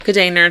Good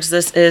day, nerds.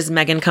 This is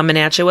Megan coming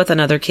at you with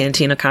another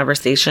Cantina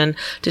conversation.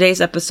 Today's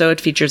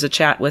episode features a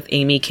chat with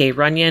Aimie K.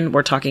 Runyan.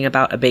 We're talking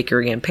about A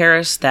Bakery in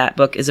Paris. That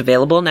book is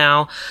available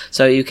now,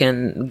 so you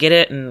can get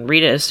it and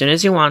read it as soon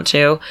as you want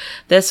to.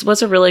 This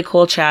was a really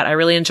cool chat. I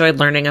really enjoyed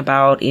learning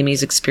about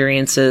Amy's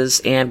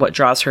experiences and what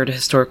draws her to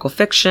historical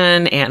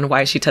fiction and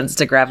why she tends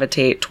to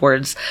gravitate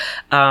towards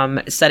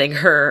setting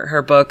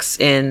her books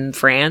in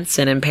France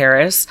and in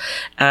Paris,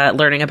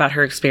 learning about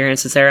her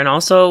experiences there. And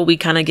also we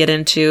kind of get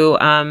into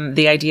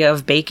the idea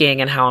of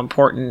baking and how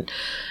important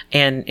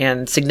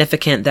and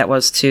significant that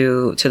was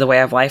to the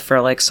way of life for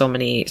like so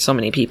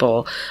many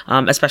people,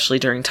 especially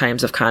during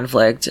times of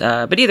conflict.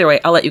 But either way,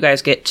 I'll let you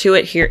guys get to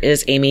it. Here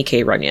is Aimie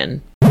K.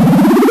 Runyan.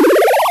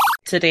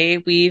 Today,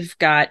 we've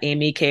got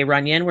Aimie K.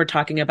 Runyan. We're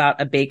talking about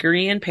A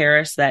Bakery in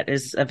Paris that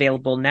is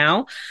available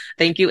now.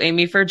 Thank you,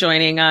 Aimie, for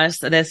joining us.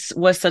 This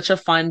was such a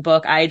fun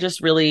book. I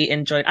just really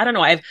enjoyed,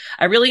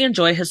 I really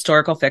enjoy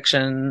historical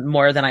fiction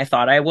more than I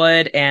thought I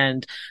would.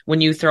 And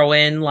when you throw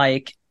in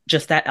like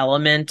just that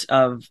element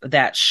of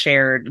that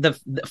shared, the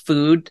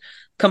food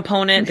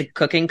component, the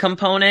cooking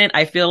component,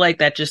 I feel like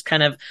that just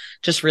kind of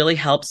just really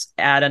helps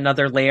add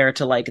another layer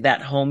to like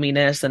that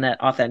hominess and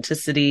that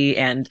authenticity,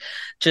 and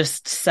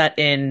just set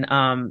in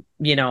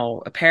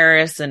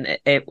Paris, and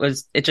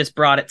it just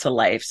brought it to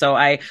life.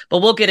 But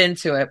we'll get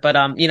into it. But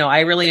I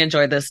really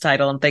enjoyed this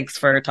title, and thanks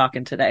for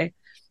talking today.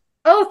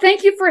 Oh,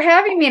 thank you for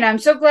having me, and I'm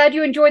so glad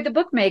you enjoyed the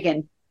book,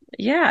 Megan.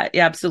 Yeah,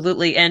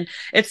 absolutely. And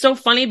it's so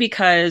funny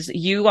because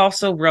you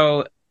also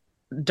wrote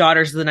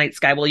Daughters of the Night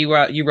Sky. Well, you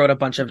wrote a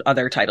bunch of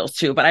other titles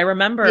too, but I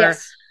remember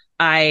yes.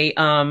 I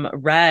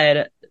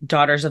read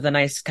Daughters of the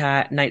Night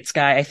Sky.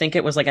 I think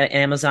it was like an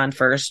Amazon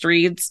First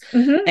Reads.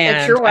 Mm-hmm, and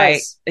it sure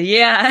was.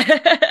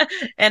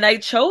 And I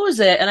chose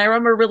it, and I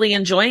remember really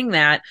enjoying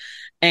that.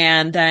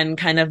 And then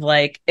kind of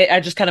like, I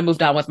just kind of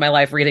moved on with my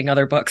life reading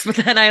other books. But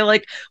then I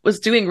like was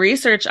doing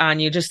research on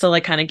you just to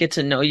like kind of get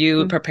to know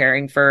you,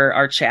 preparing for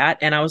our chat.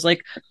 And I was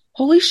like,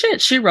 holy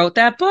shit, she wrote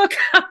that book.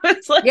 I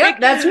was like,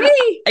 yep, that's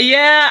me.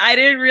 Yeah, I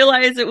didn't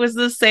realize it was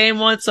the same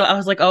one. So I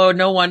was like, oh,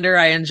 no wonder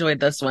I enjoyed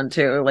this one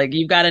too. Like,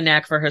 you've got a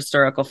knack for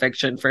historical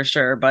fiction for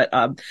sure. But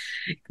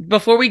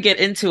before we get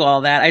into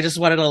all that, I just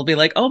wanted to be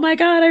like, oh my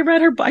God,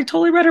 I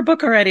totally read her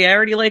book already. I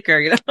already like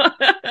her,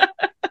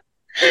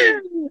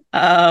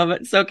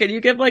 So can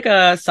you give like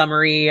a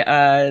summary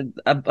of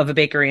A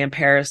Bakery in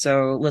Paris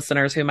so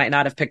listeners who might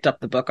not have picked up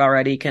the book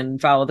already can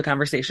follow the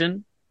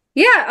conversation?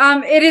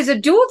 Yeah, it is a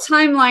dual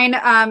timeline.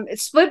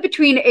 It's split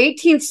between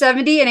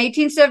 1870 and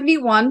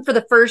 1871 for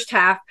the first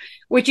half,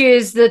 which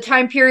is the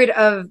time period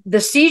of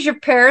the siege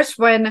of Paris,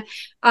 when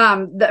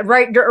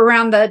right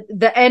around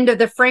the end of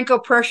the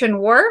Franco-Prussian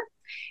War,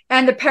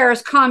 and the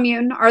Paris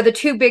Commune are the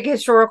two big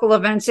historical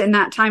events in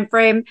that time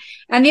frame.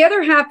 And the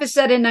other half is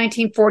set in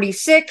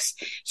 1946,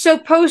 so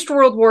post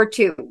World War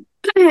II.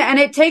 And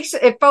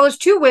it follows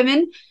two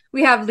women.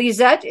 We have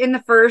Lisette in the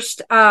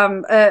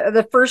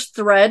first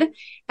thread,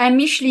 and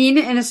Micheline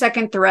in a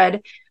second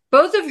thread,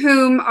 both of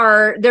whom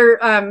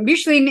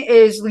Micheline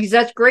is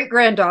Lisette's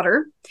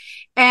great-granddaughter,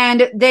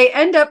 and they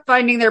end up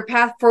finding their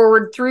path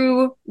forward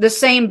through the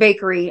same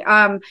bakery.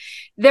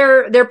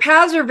 Their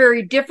paths are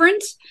very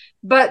different,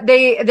 but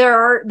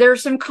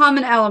there's some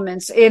common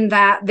elements in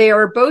that they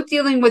are both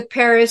dealing with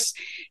Paris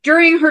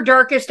during her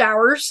darkest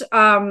hours.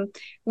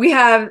 We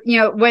have,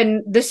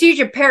 when the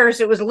siege of Paris,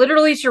 it was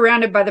literally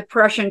surrounded by the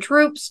Prussian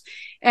troops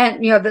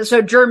and,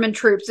 so German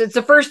troops. It's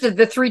the first of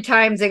the three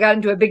times they got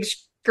into a big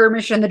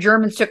skirmish and the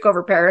Germans took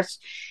over Paris.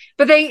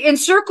 But they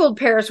encircled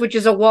Paris, which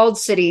is a walled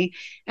city,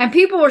 and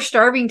people were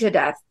starving to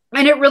death.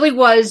 And it really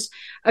was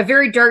a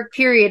very dark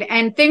period,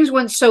 and things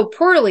went so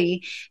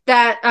poorly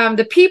that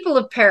the people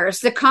of Paris,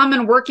 the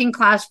common working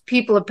class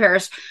people of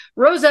Paris,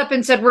 rose up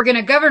and said, we're going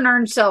to govern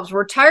ourselves.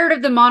 We're tired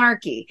of the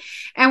monarchy.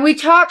 And we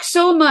talk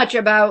so much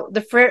about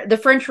the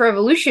French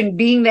Revolution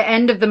being the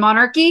end of the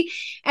monarchy,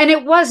 and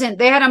it wasn't.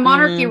 They had a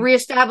monarchy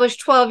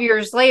reestablished 12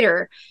 years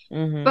later.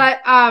 Mm-hmm.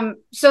 But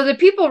so the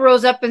people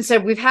rose up and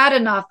said, we've had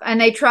enough, and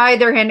they tried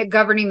their hand at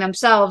governing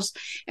themselves,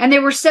 and they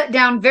were set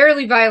down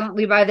very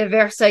violently by the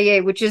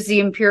Versaillais, which is the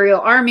imperial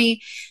army.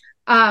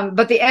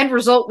 But the end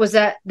result was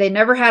that they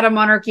never had a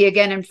monarchy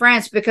again in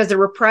France, because the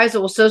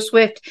reprisal was so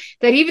swift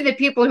that even the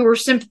people who were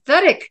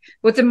sympathetic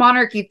with the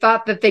monarchy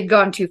thought that they'd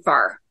gone too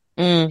far.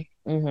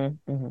 Mm-hmm,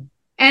 mm-hmm.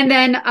 And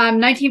then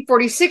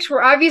 1946,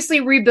 we're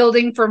obviously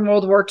rebuilding from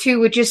World War II,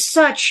 which is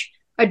such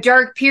a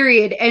dark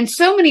period. And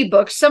so many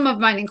books, some of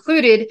mine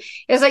included,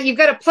 is like, you've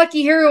got a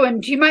plucky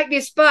heroine. She might be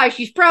a spy.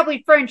 She's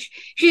probably French.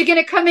 She's going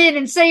to come in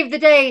and save the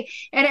day,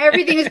 and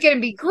everything is going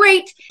to be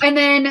great. And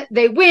then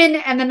they win,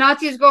 and the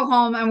Nazis go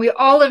home, and we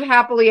all live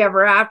happily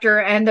ever after.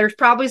 And there's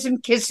probably some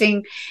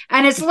kissing,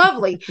 and it's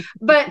lovely.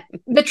 But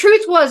the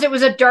truth was, it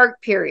was a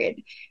dark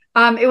period.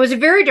 It was a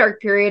very dark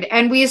period,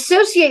 and we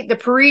associate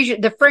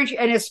the French,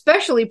 and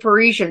especially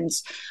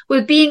Parisians,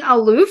 with being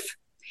aloof.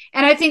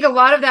 And I think a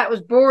lot of that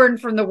was born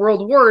from the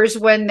world wars,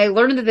 when they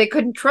learned that they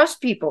couldn't trust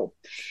people.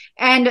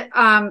 And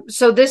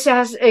so this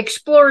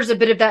explores a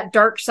bit of that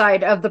dark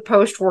side of the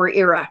post-war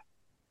era.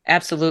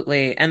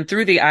 Absolutely. And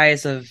through the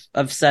eyes of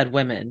said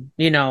women,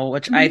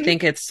 which I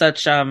think it's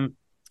such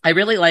I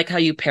really like how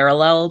you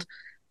paralleled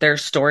their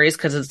stories,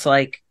 because it's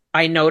like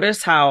I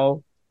notice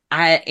how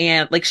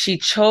she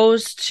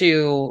chose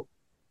to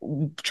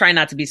try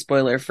not to be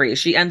spoiler free.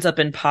 She ends up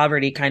in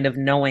poverty kind of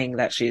knowing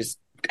that she's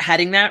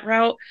heading that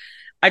route.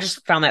 I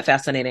just found that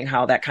fascinating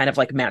how that kind of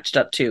like matched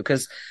up too,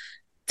 because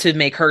to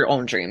make her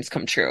own dreams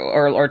come true,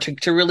 or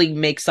to really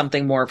make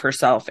something more of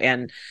herself,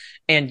 and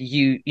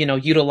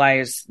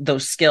utilize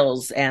those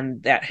skills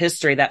and that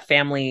history, that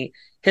family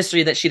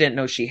history that she didn't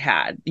know she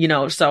had,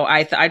 so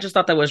I just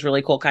thought that was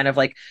really cool, kind of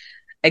like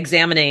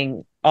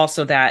examining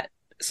also that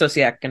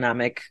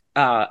socioeconomic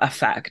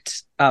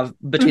effect of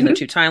between the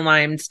two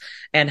timelines,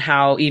 and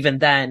how even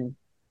then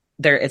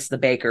it's the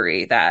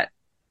bakery that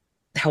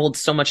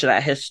holds so much of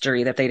that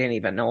history that they didn't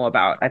even know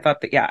about. I thought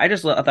that, I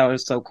just thought that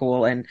was so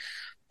cool. And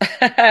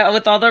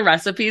with all the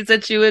recipes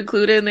that you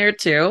included in there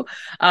too,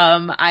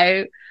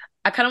 I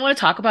kind of want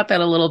to talk about that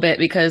a little bit,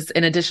 because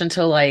in addition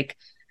to like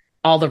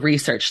all the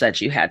research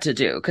that you had to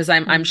do, because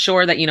I'm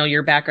sure that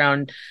your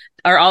background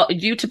do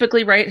you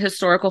typically write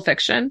historical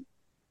fiction?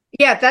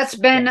 Yeah, that's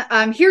been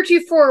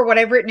heretofore what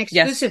I've written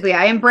exclusively.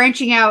 Yes. I am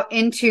branching out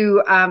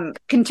into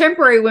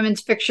contemporary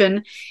women's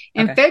fiction.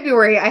 In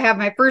February, I have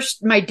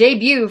my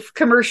debut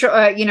commercial,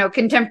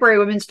 contemporary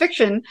women's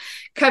fiction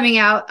coming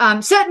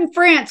out, set in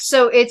France.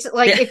 So it's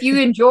like, if you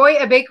enjoy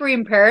A Bakery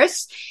in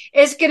Paris,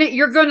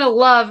 you're gonna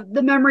love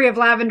The Memory of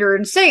Lavender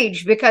and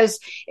Sage, because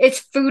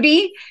it's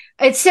foodie.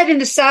 It's set in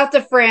the south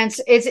of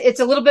France. It's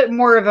a little bit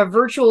more of a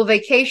virtual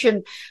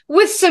vacation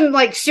with some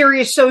like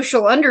serious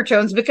social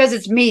undertones, because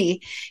it's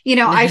me.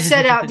 I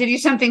set out to do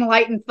something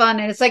light and fun,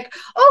 and it's like,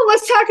 oh,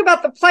 let's talk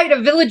about the plight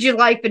of village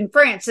life in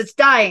France. It's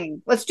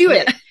dying. Let's do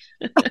it.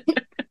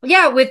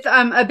 Yeah, with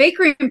A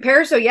Bakery in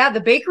Paris. So yeah,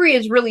 the bakery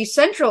is really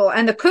central,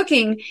 and the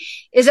cooking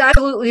is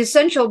absolutely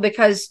essential,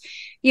 because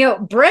we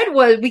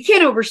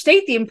can't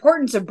overstate the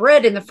importance of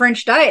bread in the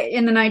French diet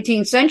in the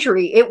 19th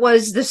century. It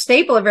was the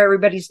staple of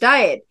everybody's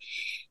diet.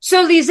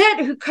 So Lisette,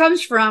 who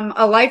comes from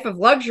a life of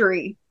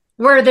luxury,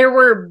 where there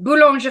were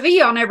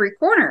boulangeries on every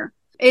corner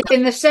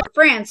in the center of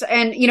France,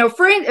 and,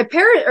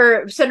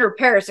 center of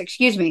Paris,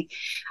 excuse me.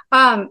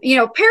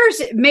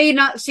 Paris may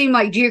not seem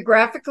like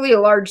geographically a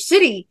large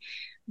city,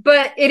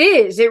 but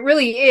it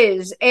really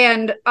is.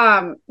 And,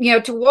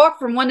 to walk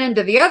from one end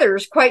to the other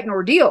is quite an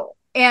ordeal.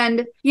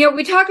 And,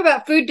 we talk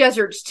about food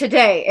deserts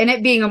today and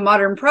it being a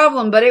modern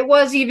problem, but it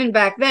was even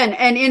back then.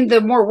 And in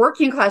the more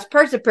working class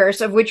parts of Paris,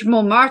 of which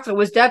Montmartre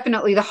was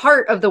definitely the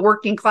heart of the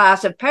working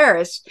class of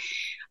Paris,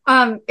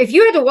 if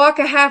you had to walk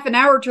a half an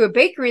hour to a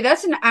bakery,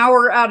 that's an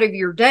hour out of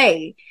your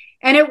day.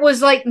 And it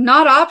was like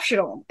not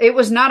optional. It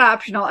was not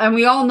optional. And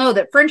we all know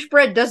that French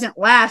bread doesn't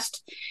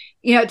last,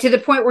 to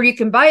the point where you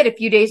can buy it a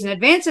few days in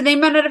advance, and they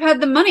might not have had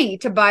the money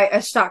to buy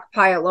a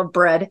stockpile of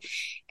bread.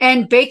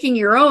 And baking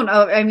your own,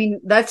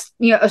 that's,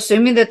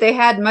 assuming that they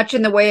had much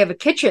in the way of a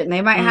kitchen.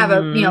 They might have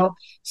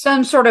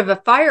some sort of a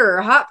fire or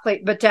a hot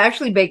plate, but to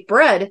actually bake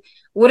bread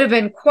would have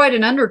been quite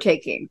an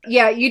undertaking.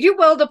 Yeah, you do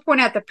well to point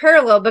out the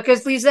parallel,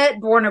 because Lisette,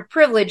 born of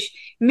privilege,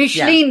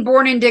 Micheline,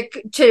 born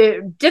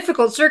into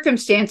difficult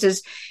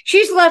circumstances,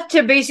 she's left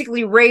to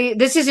basically raise,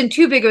 this isn't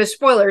too big of a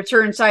spoiler, it's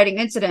her inciting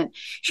incident.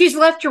 She's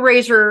left to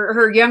raise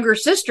her younger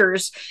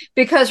sisters,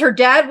 because her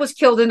dad was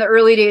killed in the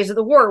early days of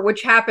the war,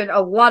 which happened.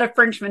 A lot of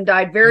Frenchmen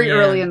died very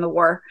early in the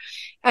war.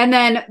 And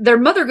then their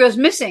mother goes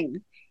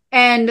missing.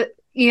 And,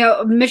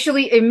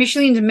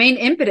 Micheline's main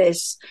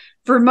impetus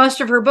for most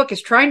of her book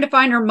is trying to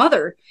find her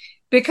mother,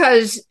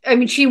 because,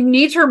 she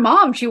needs her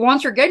mom. She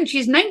wants her again.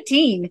 She's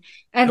 19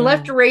 and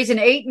left to raise an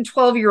 8 and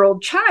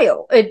 12-year-old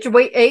child, 8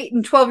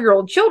 and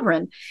 12-year-old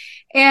children.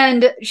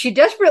 And she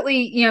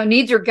desperately,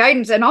 needs her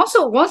guidance, and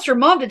also wants her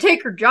mom to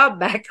take her job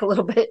back a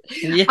little bit.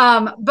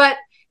 Yeah. But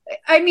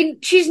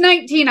she's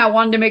 19. I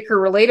wanted to make her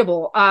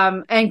relatable.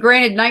 And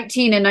granted,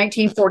 19 in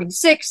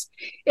 1946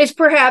 is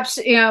perhaps,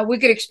 we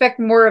could expect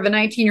more of a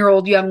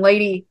 19-year-old young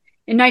lady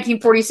in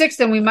 1946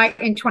 than we might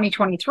in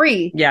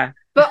 2023. Yeah.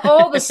 But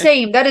all the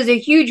same, that is a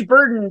huge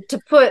burden to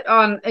put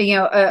on,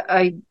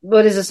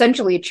 what is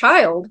essentially a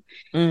child,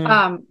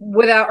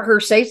 without her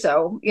say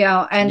so,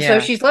 and so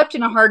she's left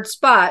in a hard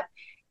spot,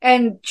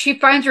 and she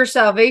finds her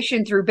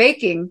salvation through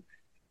baking.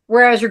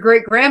 Whereas her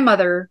great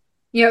grandmother,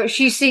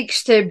 she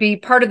seeks to be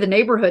part of the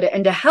neighborhood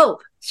and to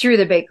help through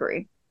the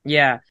bakery.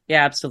 Yeah.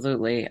 Yeah,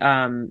 absolutely.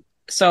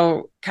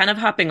 So kind of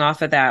hopping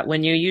off of that,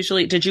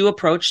 did you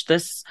approach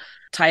this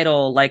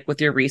title, like with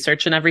your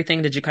research and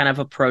everything, did you kind of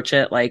approach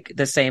it like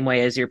the same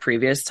way as your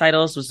previous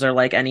titles? Was there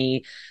like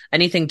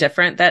anything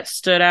different that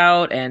stood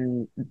out,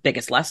 and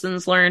biggest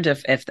lessons learned,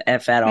 if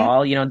at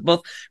all,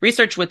 both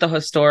research with the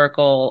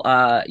historical,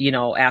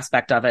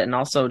 aspect of it, and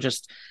also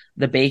just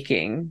the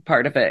baking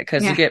part of it?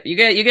 Cause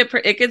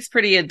it gets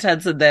pretty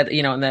intense in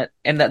that,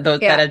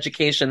 that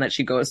education that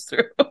she goes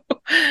through.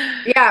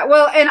 Yeah,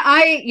 well, and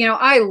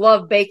I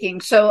love baking,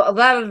 so a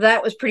lot of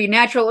that was pretty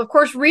natural. Of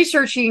course,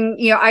 researching,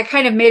 I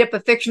kind of made up a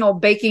fictional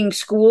baking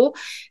school,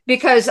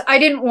 because I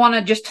didn't want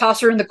to just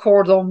toss her in the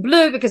cordon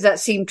bleu, because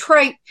that seemed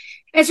trite.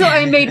 And so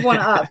I made one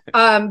up.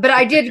 But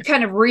I did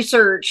kind of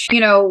research,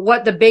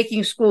 what the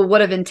baking school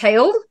would have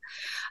entailed.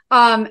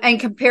 And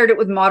compared it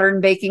with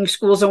modern baking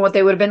schools and what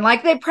they would have been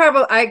like.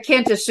 I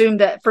can't assume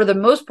that for the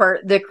most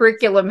part, the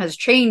curriculum has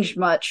changed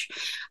much,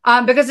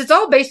 because it's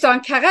all based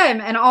on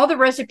carême, and all the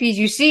recipes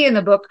you see in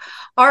the book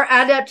are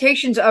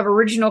adaptations of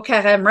original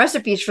carême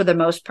recipes for the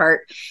most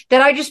part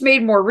that I just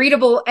made more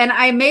readable. And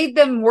I made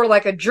them more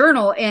like a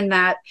journal in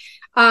that,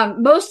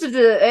 most of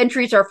the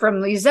entries are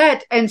from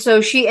Lisette, and so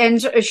she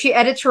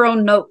edits her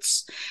own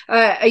notes.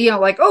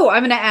 Like, oh,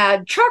 I'm going to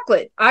add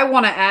chocolate. I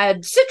want to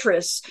add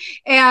citrus,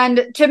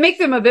 and to make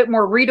them a bit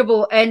more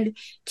readable and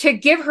to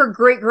give her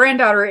great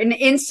granddaughter an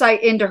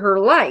insight into her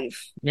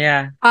life.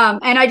 Yeah.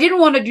 And I didn't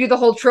want to do the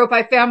whole trope.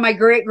 I found my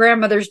great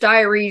grandmother's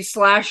diary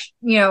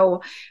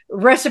 /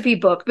 recipe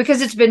book,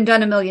 because it's been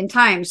done a million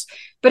times.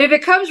 But it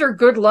becomes her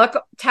good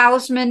luck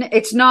talisman.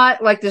 It's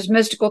not like this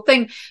mystical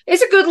thing.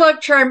 It's a good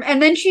luck charm.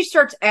 And then she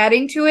starts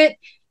adding to it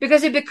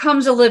because it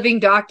becomes a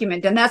living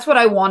document. And that's what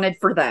I wanted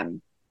for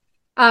them.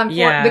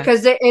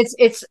 Because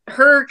it's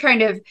her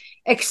kind of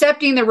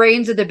accepting the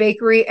reins of the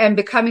bakery and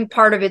becoming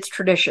part of its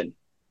tradition.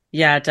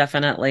 Yeah,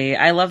 definitely.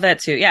 I love that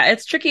too. Yeah,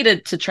 it's tricky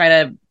to try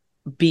to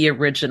be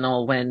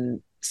original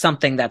when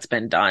something that's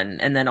been done,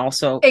 and then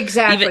also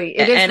exactly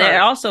and then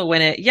also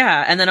when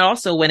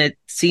it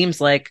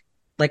seems like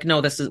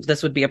no,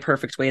 this would be a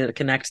perfect way to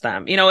connect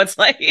them. It's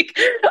like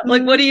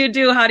like, what do you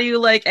do? How do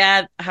you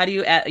add,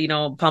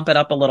 pump it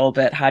up a little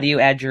bit? How do you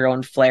add your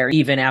own flair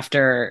even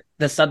after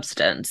the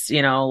substance,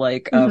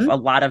 of a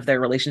lot of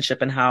their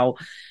relationship, and how,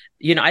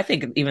 I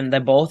think even they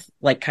both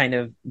kind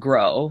of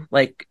grow.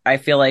 I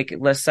feel like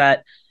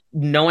Lisette,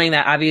 knowing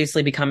that,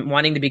 obviously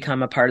wanting to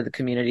become a part of the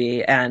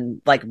community,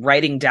 and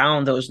writing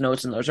down those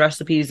notes and those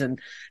recipes and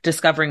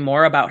discovering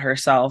more about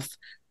herself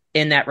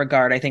in that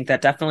regard, I think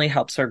that definitely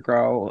helps her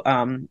grow.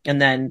 And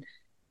then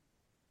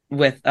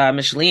with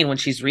Micheline, when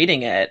she's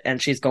reading it and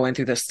she's going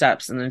through the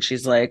steps, and then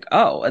she's like,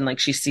 oh, and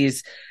she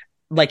sees,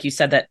 like you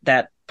said,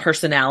 that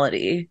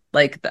personality,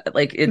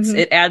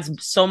 it adds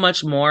so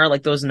much more.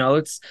 Those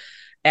notes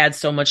add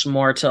so much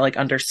more to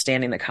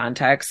understanding the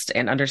context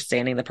and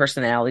understanding the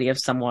personality of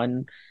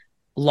someone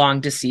long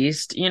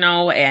deceased,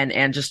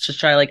 and just to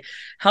try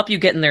help you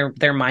get in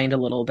their mind a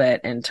little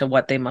bit into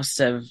what they must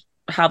have,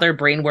 how their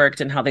brain worked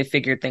and how they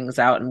figured things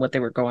out and what they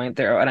were going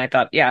through. And I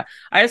thought, I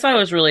just thought it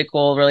was really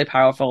cool, really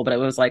powerful, but it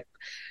was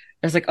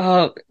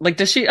oh,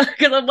 does she,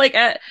 because I'm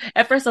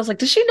at first I was like,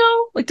 does she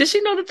know? Does she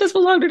know that this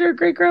belonged to her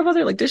great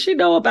grandmother? Does she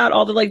know about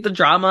all the the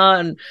drama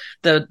and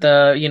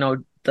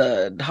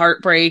the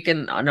heartbreak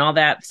and all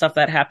that stuff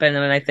that happened?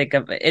 And then I think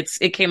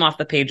it came off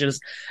the pages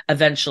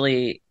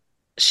eventually.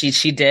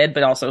 She did,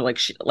 but also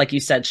like you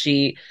said,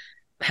 she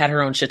had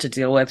her own shit to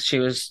deal with. She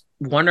was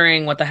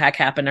wondering what the heck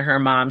happened to her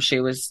mom. She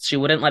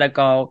wouldn't let it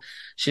go.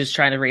 She was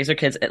trying to raise her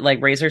kids,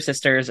 raise her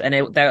sisters, and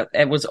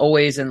it was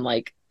always in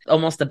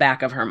almost the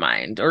back of her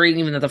mind, or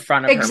even at the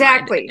front of her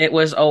mind. It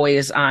was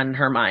always on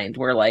her mind.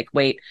 Where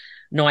wait,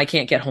 no, I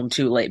can't get home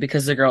too late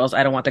because I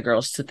don't want the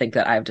girls to think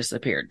that I've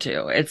disappeared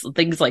too. It's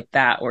things like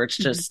that where it's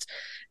just,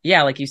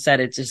 like you said,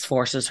 it just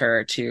forces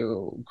her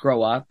to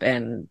grow up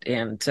and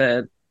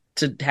to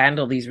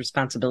handle these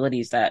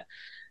responsibilities that,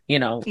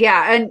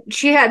 and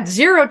she had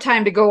zero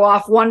time to go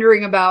off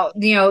wondering about,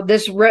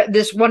 this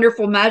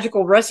wonderful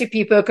magical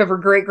recipe book of her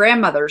great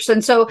grandmother's.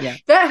 And so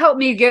that helped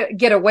me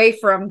get away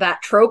from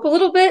that trope a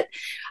little bit.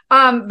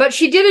 But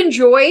she did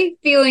enjoy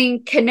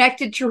feeling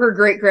connected to her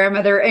great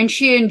grandmother, and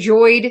she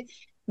enjoyed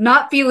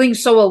not feeling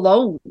so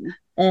alone.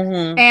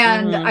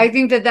 And I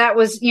think that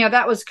was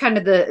kind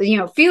of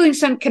the, feeling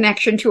some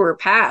connection to her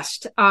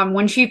past,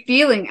 when she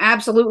feeling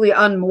absolutely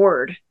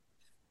unmoored.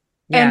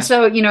 Yeah. And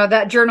so,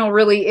 that journal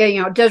really,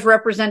 does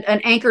represent an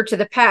anchor to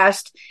the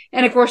past.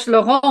 And of course,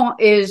 Laurent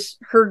is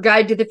her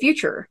guide to the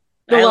future.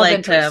 I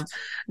liked him.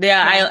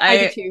 Yeah,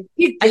 I do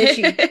too.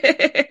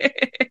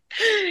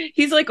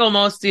 He's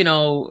almost,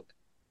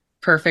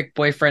 perfect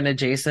boyfriend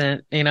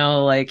adjacent,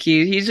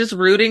 he's just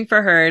rooting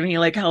for her, and he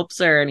helps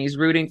her, and he's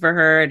rooting for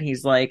her, and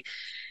he's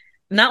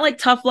not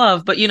tough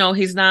love, but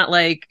he's not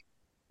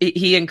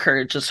he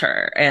encourages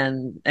her.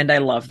 And I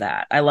love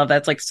that.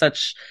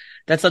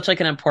 That's such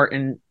an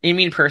important,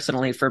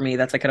 personally for me,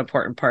 that's an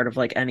important part of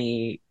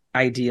any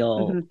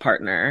ideal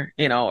partner,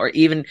 or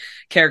even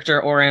character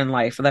or in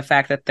life. The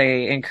fact that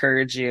they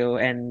encourage you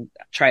and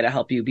try to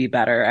help you be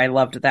better. I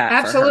loved that.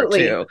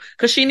 Absolutely. For her too.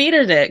 Cause she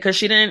needed it, cause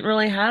she didn't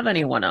really have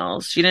anyone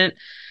else. She didn't,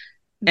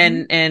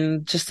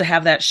 and just to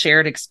have that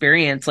shared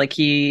experience,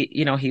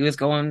 he was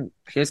going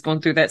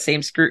through that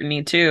same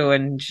scrutiny too.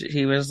 And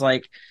he was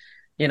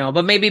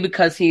but maybe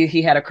because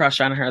he had a crush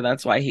on her,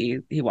 that's why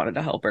he wanted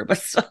to help her.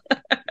 But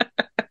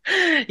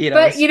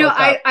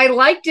I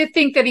like to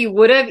think that he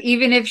would have,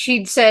 even if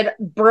she'd said,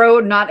 bro,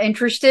 not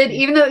interested,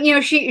 even though,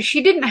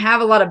 she didn't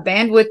have a lot of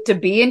bandwidth to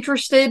be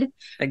interested.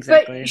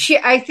 Exactly.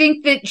 But I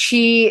think that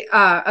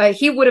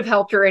he would have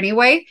helped her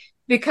anyway,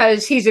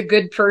 because he's a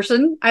good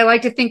person. I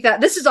like to think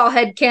that this is all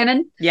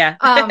headcanon. Yeah.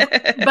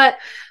 But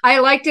I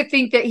like to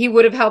think that he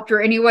would have helped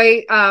her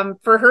anyway,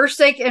 for her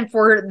sake and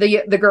for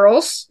the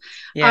girls.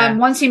 Yeah.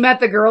 Once he met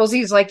the girls,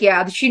 he's like,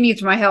 yeah, she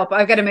needs my help.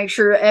 I've got to make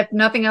sure, if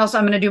nothing else,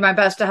 I'm going to do my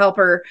best to help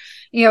her,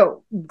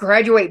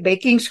 graduate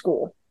baking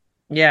school.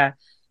 Yeah.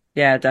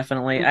 Yeah,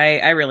 definitely.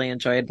 I really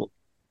enjoyed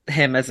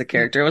him as a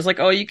character. It was like,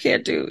 oh, he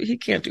can't do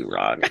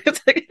wrong.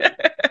 It's like,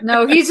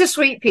 no, he's a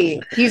sweet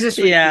pea. He's a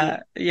sweet pea.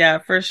 Yeah,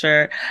 for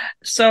sure.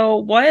 So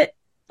what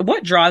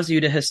draws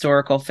you to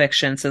historical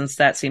fiction, since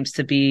that seems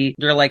to be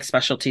your like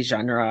specialty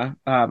genre,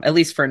 at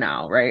least for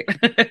now, right?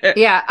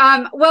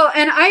 Yeah. Well,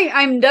 and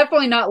I'm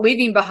definitely not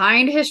leaving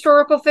behind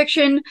historical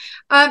fiction.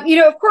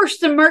 Of course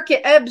the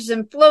market ebbs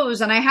and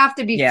flows and I have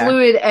to be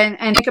fluid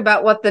and think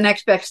about what the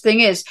next best thing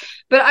is.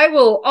 But I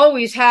will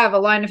always have a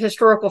line of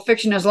historical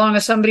fiction as long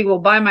as somebody will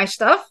buy my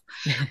stuff,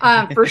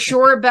 for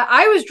sure. But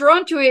I was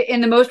drawn to it in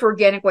the most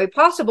organic way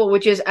possible,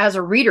 which is as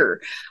a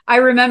reader. I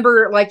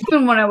remember, like,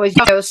 even when I was,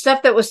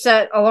 stuff that was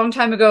set a long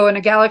time ago in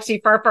a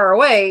galaxy far, far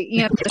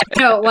away,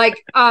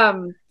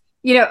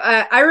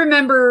 I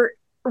remember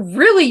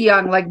really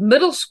young, like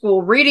middle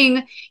school,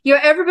 reading,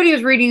 everybody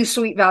was reading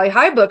Sweet Valley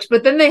High books,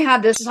 but then they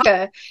had this,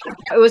 it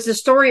was the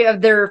story of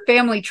their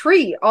family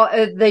tree.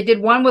 They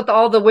did one with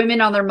all the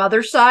women on their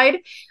mother's side,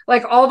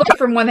 like all the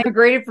from when they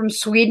migrated from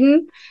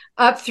Sweden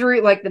up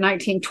through like the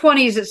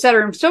 1920s, et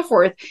cetera, and so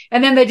forth.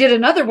 And then they did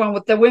another one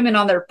with the women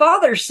on their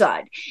father's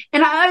side.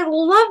 And I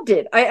loved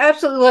it. I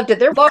absolutely loved it.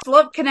 There were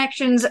love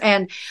connections.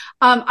 And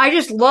I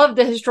just loved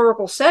the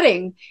historical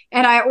setting.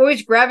 And I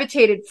always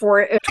gravitated for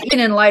it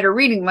in lighter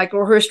reading, like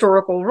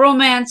historical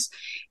romance.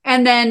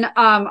 And then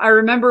I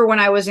remember when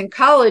I was in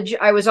college,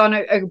 I was on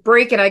a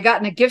break and I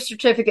got a gift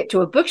certificate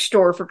to a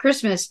bookstore for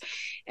Christmas.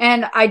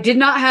 And I did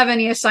not have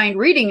any assigned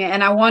reading,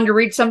 and I wanted to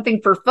read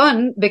something for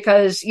fun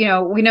because,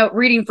 we know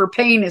reading for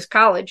pain is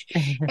college.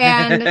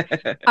 And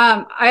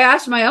I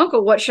asked my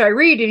uncle, what should I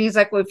read? And he's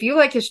like, well, if you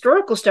like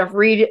historical stuff,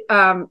 read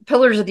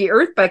Pillars of the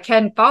Earth by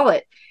Ken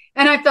Follett.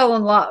 And I fell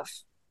in love.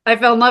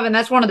 And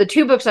that's one of the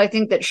two books I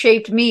think that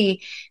shaped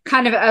me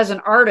kind of as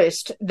an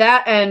artist.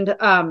 That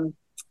and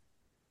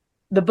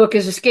the book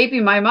is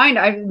escaping my mind.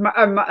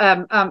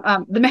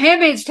 The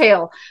Handmaid's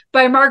Tale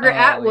by Margaret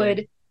Atwood.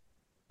 Yeah.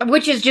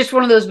 Which is just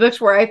one of those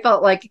books where I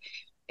felt like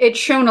it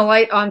shone a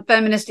light on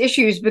feminist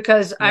issues,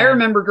 because I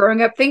remember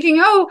growing up thinking,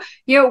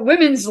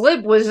 women's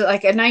lib was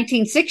like a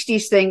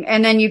 1960s thing.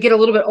 And then you get a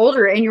little bit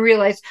older and you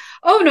realize,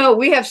 oh no,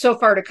 we have so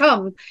far to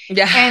come.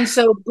 Yeah. And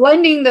so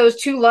blending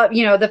those two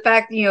the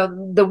fact,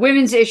 the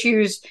women's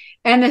issues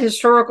and the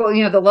historical,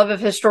 the love of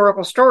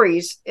historical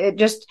stories, it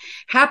just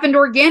happened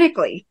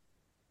organically.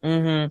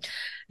 Mm-hmm.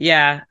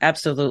 Yeah,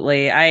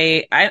 absolutely.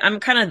 I'm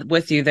kind of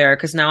with you there,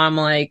 because now I'm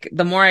like,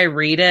 the more I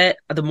read it,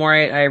 the more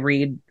I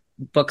read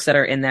books that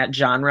are in that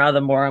genre, the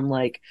more I'm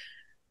like,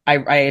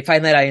 I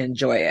find that I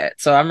enjoy it.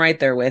 So I'm right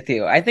there with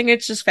you. I think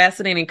it's just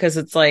fascinating because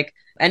it's like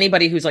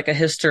anybody who's like a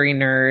history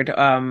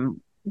nerd,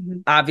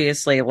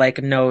 obviously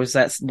like knows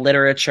that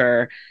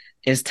literature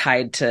is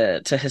tied to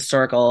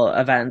historical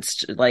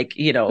events, like,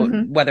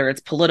 whether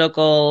it's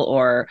political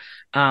or,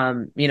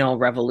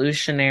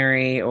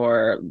 revolutionary,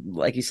 or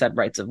like you said,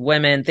 rights of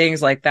women,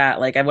 things like that.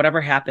 Like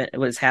whatever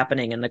was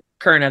happening in the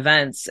current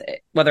events,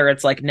 whether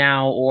it's like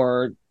now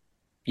or,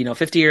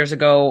 50 years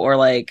ago or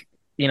like,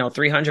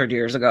 300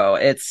 years ago,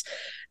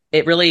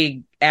 it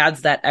really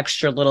adds that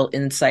extra little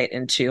insight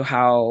into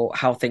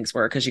how things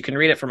work. 'Cause you can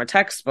read it from a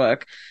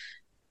textbook,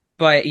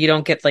 but you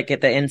don't get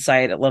the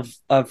insight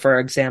of, for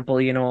example,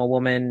 a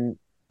woman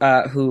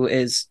who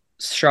is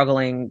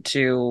struggling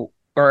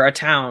or a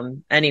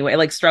town anyway,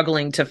 like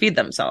struggling to feed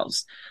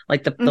themselves,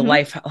 like the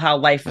life, how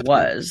life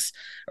was,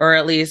 or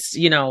at least,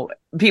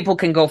 people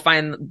can go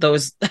find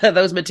those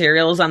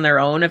materials on their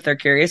own if they're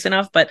curious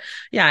enough. But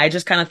yeah, I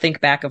just kind of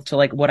think back to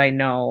like what I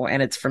know,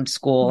 and it's from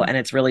school, and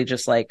it's really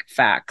just like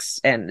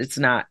facts, and it's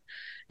not,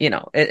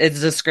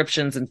 it's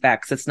descriptions and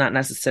facts. It's not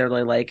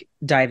necessarily like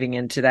diving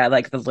into that.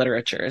 Like the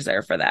literature is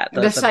there for that.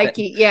 The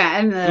psyche.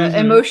 And the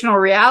emotional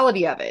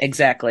reality of it.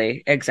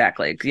 Exactly.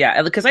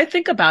 Yeah. Because I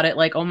think about it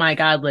like, oh my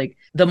God, like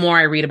the more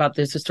I read about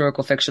this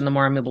historical fiction, the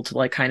more I'm able to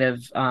like kind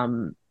of,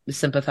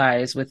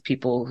 sympathize with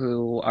people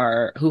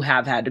who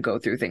have had to go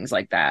through things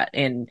like that.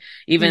 And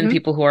even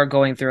people who are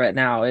going through it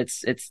now,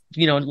 it's,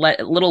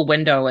 little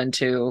window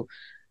into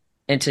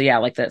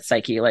like that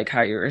psyche, like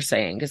how you were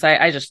saying. Because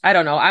I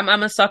don't know,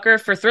 I'm a sucker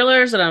for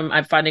thrillers, and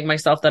I'm finding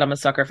myself that I'm a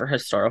sucker for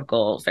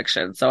historical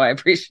fiction, so I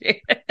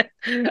appreciate it.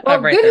 Well,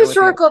 good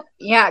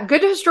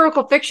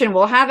historical fiction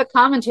will have a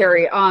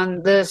commentary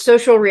on the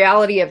social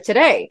reality of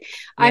today.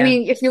 I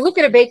mean, if you look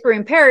at A Bakery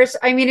in Paris,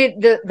 I mean,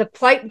 the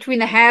plight between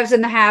the haves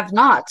and the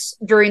have-nots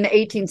during the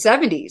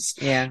 1870s.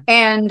 Yeah.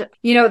 And,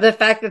 the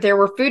fact that there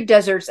were food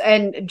deserts,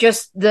 and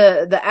just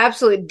the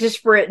absolute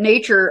disparate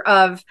nature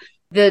of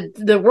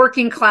the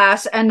working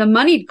class and the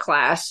moneyed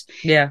class.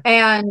 Yeah.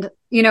 And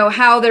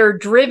how they're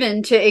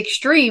driven to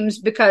extremes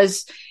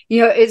because,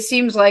 it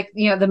seems like,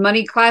 the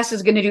money class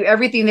is going to do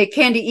everything they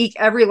can to eke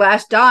every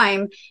last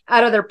dime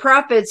out of their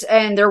profits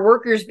and their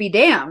workers be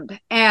damned.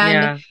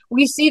 And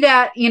we see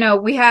that,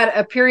 we had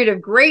a period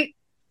of great,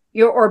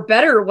 or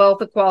better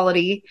wealth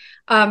equality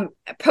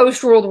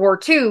post World War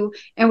II,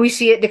 and we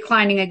see it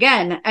declining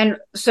again. And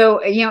so,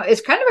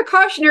 it's kind of a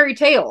cautionary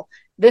tale.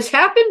 This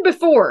happened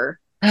before.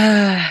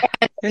 And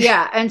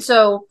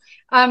so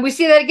we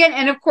see that again.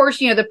 And of course,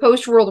 the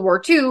post World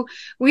War II,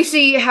 we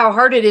see how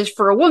hard it is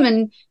for a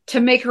woman to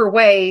make her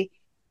way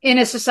in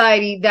a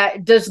society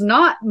that does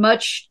not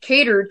much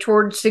cater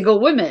towards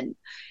single women.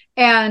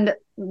 And,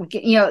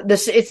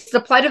 it's the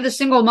plight of the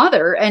single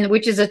mother, and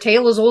which is a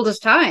tale as old as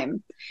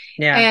time.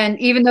 Yeah. And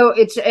even though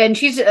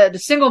she's a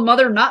single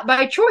mother, not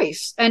by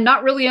choice and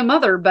not really a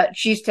mother, but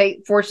she's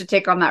forced to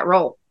take on that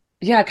role.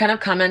 Yeah. Kind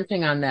of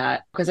commenting on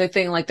that, because I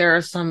think like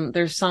there's some,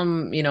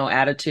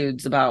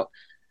 attitudes about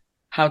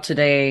how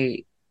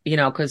today,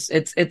 cause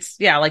it's,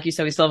 like you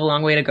said, we still have a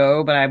long way to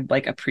go, but I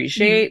like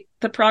appreciate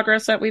the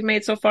progress that we've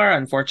made so far.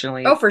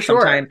 Unfortunately. Oh, for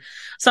sure.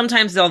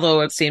 Sometimes,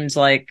 although it seems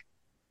like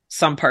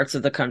some parts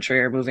of the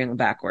country are moving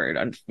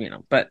backward,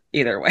 but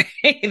either way,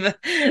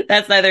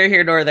 that's neither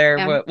here nor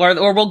there,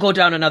 or we'll go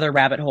down another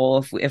rabbit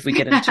hole if we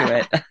get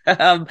into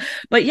it.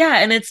 But yeah,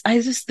 and I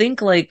just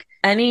think like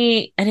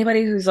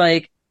anybody who's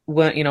like,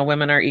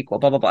 women are equal,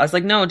 blah, blah, blah. I was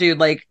like, no, dude,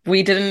 like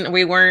women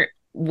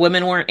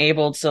weren't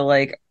able to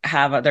like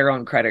have their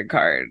own credit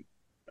card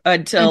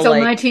until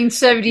like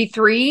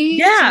 1973,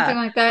 something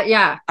like that.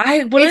 Yeah.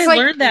 When I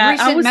learned that,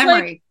 I was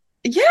memory.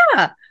 Like,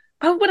 yeah.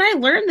 When I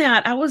learned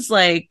that, I was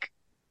like,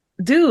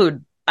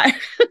 dude,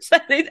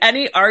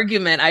 any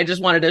argument, I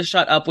just wanted to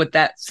shut up with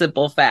that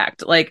simple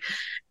fact. Like,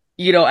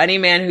 any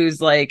man who's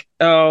like,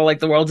 oh, like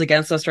the world's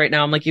against us right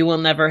now, I'm like, you will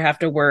never have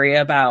to worry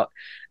about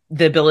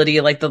the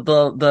ability, like the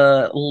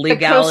legality,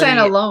 the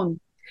cosign alone.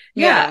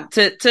 Yeah.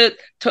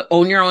 To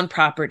own your own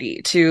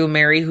property, to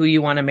marry who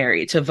you want to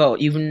marry, to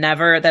vote.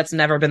 That's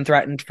never been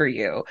threatened for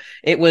you.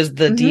 It was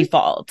the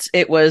default.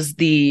 It was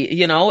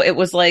it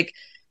was like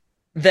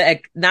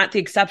not the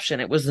exception.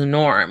 It was the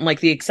norm.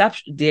 Like the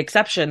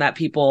exception that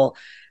people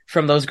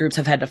from those groups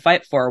have had to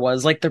fight for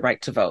was like the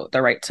right to vote,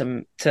 the right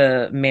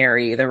to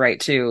marry, the right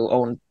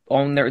to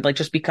own their, like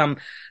just become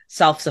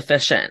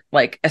self-sufficient,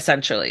 like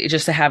essentially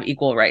just to have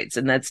equal rights.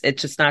 And it's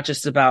just not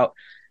just about,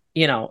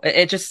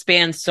 it just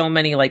spans so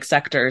many like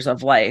sectors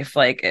of life,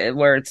 like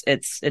where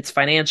it's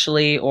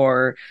financially,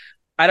 or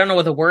I don't know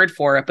what the word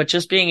for it, but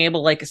just being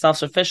able, like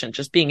self-sufficient,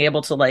 just being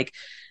able to like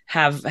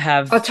have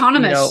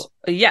autonomous.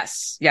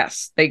 Yes.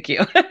 Thank you.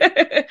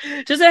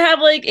 Just to have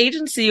like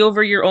agency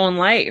over your own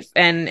life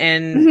and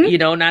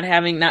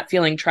not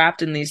feeling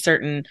trapped in these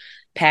certain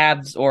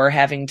paths or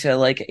having to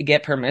like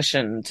get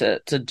permission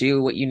to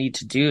do what you need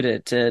to do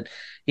to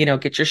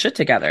get your shit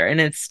together.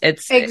 And it's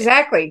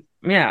exactly.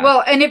 Yeah.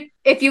 Well, and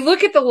if you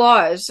look at the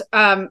laws,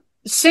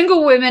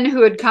 single women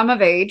who had come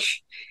of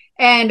age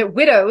and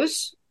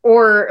widows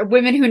or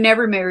women who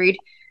never married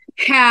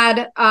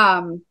had,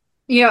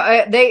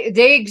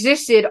 they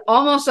existed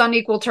almost on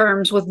equal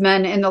terms with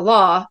men in the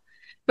law.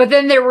 But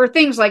then there were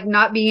things like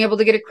not being able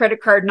to get a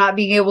credit card, not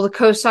being able to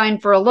co-sign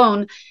for a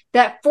loan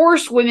that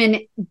forced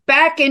women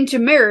back into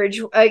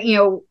marriage,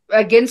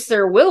 against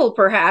their will,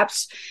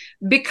 perhaps,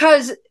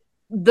 because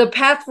the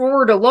path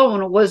forward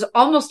alone was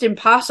almost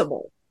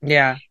impossible.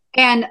 Yeah.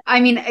 And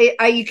I mean,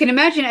 you can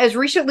imagine as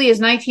recently as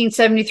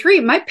 1973,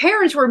 my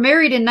parents were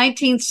married in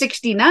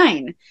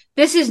 1969.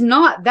 This is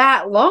not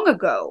that long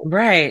ago.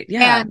 Right.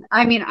 Yeah. And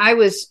I mean, I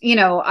was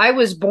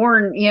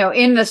born,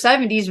 in the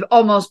 70s,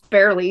 almost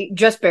barely,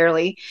 just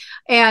barely.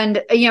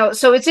 And,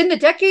 so it's in the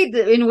decade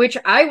in which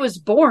I was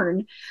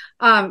born,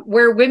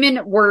 where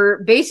women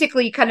were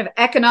basically kind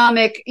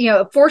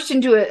of forced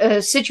into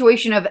a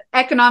situation of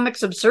economic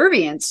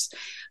subservience.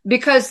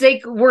 Because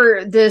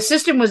the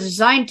system was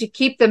designed to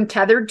keep them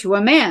tethered to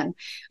a man,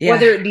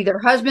 whether it be their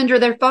husband or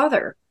their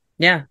father.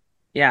 Yeah.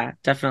 Yeah,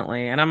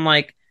 definitely. And I'm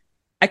like,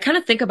 I kind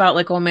of think about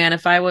like, oh man,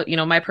 if I was,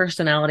 my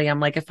personality, I'm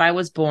like, if I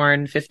was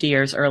born 50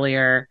 years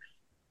earlier,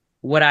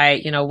 would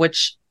I,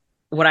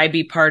 would I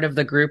be part of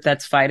the group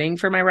that's fighting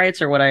for my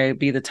rights, or would I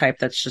be the type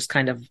that's just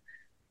kind of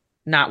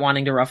not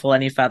wanting to ruffle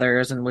any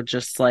feathers and would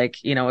just like,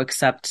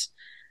 accept,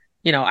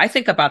 I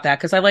think about that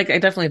because I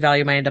definitely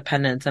value my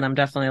independence, and I'm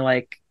definitely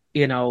like,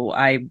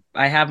 I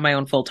have my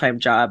own full-time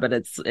job, but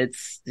it's,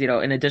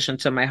 in addition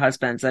to my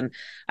husband's. And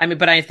I mean,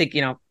 but I think,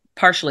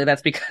 partially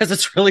that's because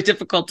it's really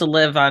difficult to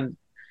live on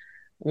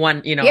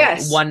one,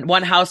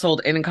 one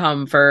household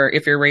income for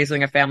if you're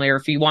raising a family or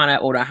if you want to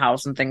own a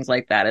house and things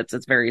like that.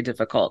 It's very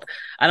difficult.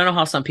 I don't know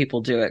how some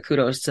people do it.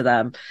 Kudos to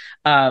them.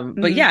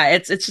 But yeah,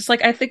 it's just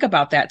like, I think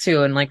about that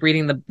too. And like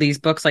reading these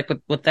books, like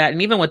with that,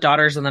 and even with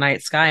Daughters in the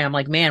Night Sky, I'm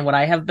like, man, would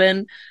I have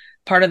been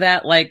part of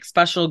that like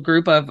special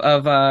group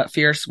of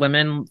fierce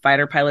women,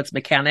 fighter pilots,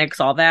 mechanics,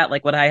 all that?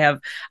 Like, would I have?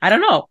 I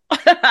don't know.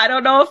 I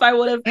don't know if I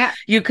would have. Yeah.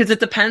 Because it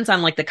depends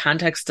on like the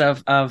context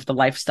of the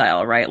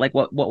lifestyle, right? Like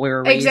what we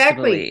were raised to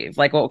Exactly. believe.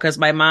 Like, well, because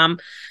my mom,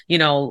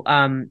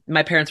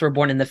 my parents were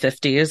born in the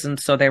 50s, and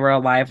so they were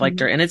alive like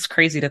during. And it's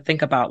crazy to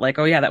think about, like,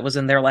 oh yeah, that was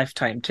in their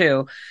lifetime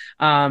too.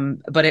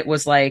 But it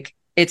was like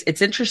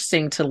it's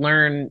interesting to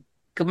learn.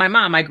 Because my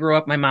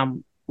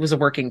mom was a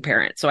working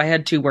parent. So I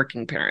had two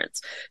working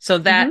parents. So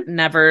that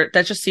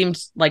that just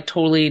seems like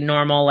totally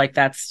normal. Like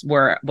that's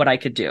what I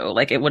could do.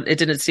 Like it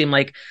didn't seem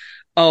like,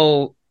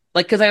 oh,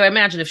 like, cause I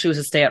imagine if she was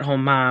a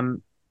stay-at-home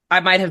mom,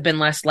 I might have been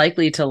less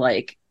likely to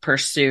like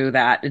pursue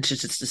that. It's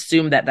just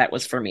assume that that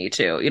was for me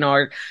too,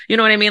 or, you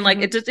know what I mean? Like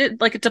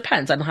it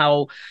depends on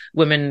how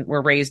women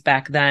were raised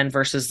back then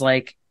versus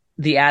like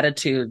the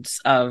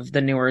attitudes of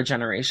the newer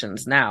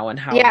generations now and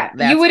how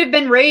you would have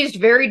been raised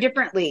very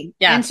differently.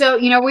 Yeah. And so,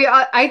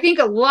 I think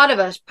a lot of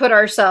us put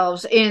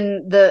ourselves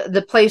in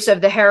the place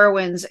of the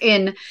heroines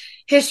in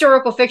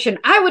historical fiction.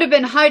 I would have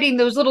been hiding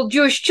those little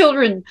Jewish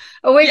children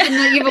away from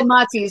the evil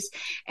Nazis.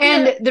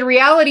 And the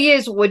reality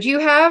is, would you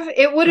have?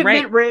 It would have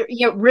meant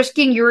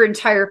risking your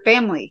entire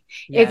family.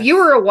 Yes. If you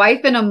were a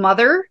wife and a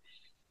mother,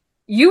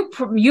 you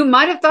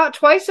might have thought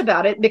twice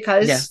about it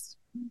because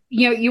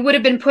you would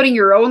have been putting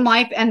your own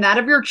life and that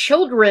of your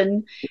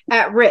children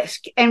at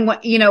risk. And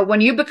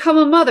when you become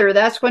a mother,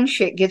 that's when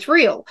shit gets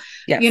real.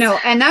 Yes.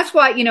 And that's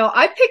why,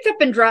 I picked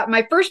up and dropped.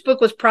 My first book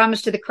was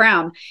Promise to the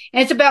Crown.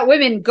 And it's about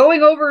women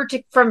going over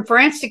from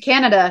France to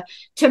Canada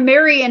to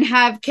marry and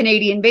have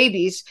Canadian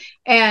babies.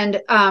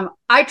 And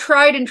I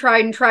tried and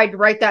tried and tried to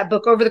write that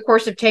book over the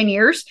course of 10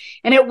 years.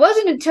 And it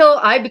wasn't until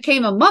I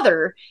became a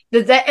mother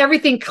that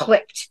everything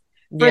clicked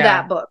for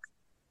that book.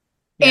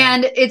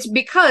 And it's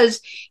because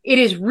it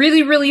is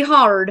really, really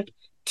hard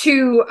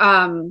to,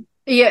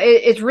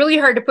 it's really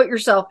hard to put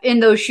yourself in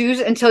those shoes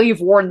until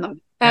you've worn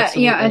them.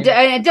 And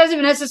it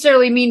doesn't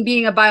necessarily mean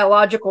being a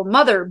biological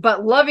mother,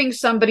 but loving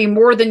somebody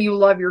more than you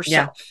love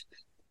yourself.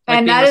 Like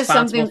and that is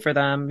something for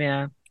them.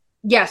 Yeah.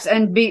 Yes.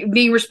 And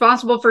being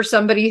responsible for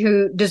somebody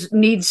who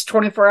needs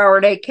 24-hour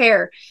a day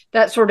care,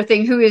 that sort of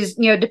thing, who is,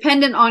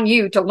 dependent on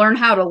you to learn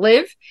how to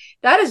live.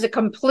 That is a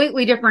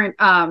completely different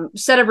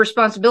set of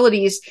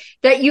responsibilities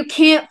that you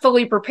can't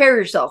fully prepare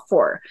yourself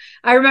for.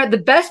 I remember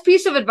the best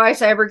piece of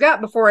advice I ever got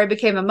before I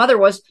became a mother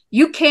was,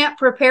 you can't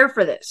prepare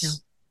for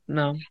this.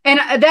 No. And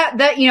that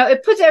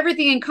it puts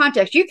everything in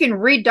context. You can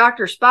read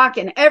Dr. Spock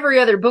and every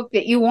other book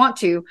that you want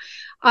to,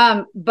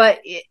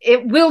 but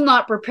it will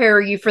not prepare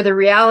you for the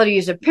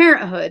realities of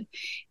parenthood.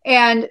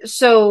 And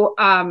so,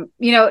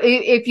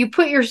 if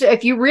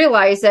you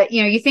realize that,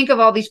 you think of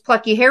all these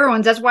plucky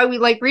heroines, that's why we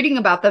like reading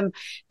about them,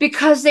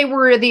 because they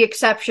were the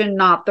exception,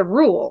 not the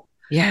rule.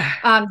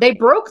 Yeah. They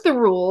broke the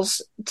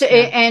rules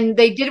and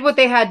they did what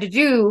they had to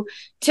do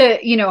to,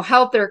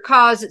 help their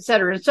cause, et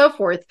cetera, and so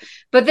forth.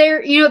 But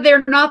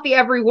they're not the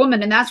every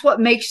woman. And that's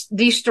what makes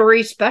these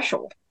stories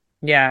special.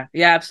 Yeah.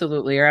 Yeah,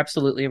 absolutely. You're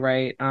absolutely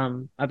right.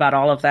 About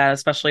all of that,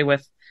 especially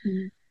with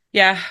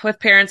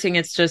parenting.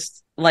 It's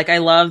just like, I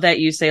love that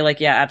you say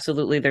like, yeah,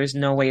 absolutely. There's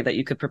no way that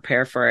you could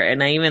prepare for it.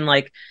 And I even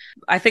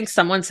I think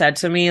someone said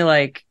to me,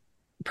 like,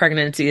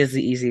 pregnancy is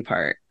the easy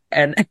part.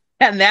 And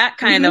that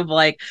kind of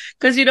like,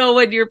 cause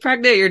when you're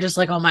pregnant, you're just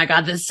like, oh my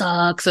God, this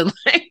sucks. And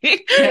like,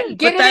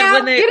 get it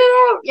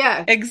out.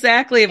 Yeah,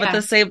 exactly. But at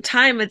the same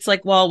time, it's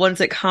like, well,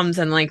 once it comes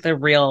and like the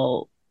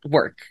real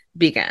work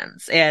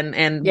begins.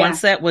 And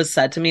once that was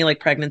said to me, like,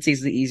 pregnancy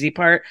is the easy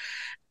part,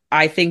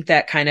 I think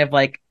that kind of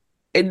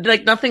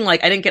nothing,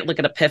 like, I didn't get like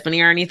an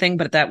epiphany or anything,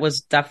 but that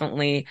was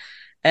definitely,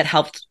 it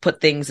helped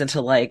put things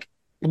into like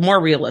more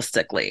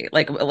realistically,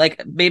 like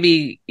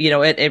maybe,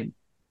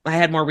 I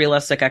had more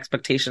realistic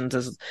expectations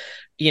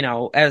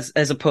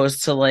as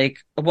opposed to like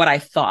what I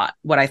thought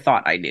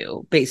I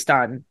knew based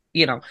on,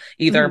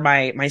 either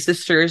my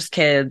sister's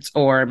kids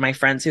or my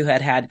friends who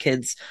had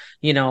kids,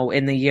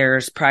 in the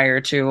years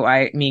prior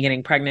to me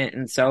getting pregnant.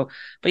 And so,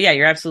 but yeah,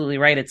 you're absolutely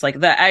right. It's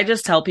like that. I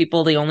just tell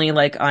people the only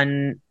like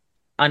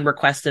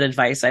unrequested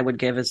advice I would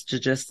give is to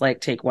just like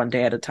take one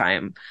day at a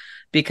time,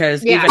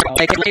 because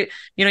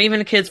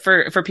even kids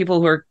for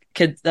people who are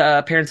kids,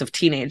 parents of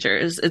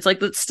teenagers, it's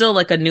like, it's still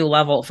like a new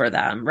level for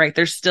them, right?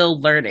 They're still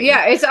learning.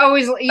 Yeah. It's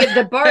always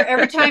the bar.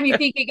 Every time you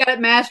think you got it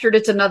mastered,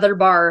 it's another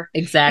bar.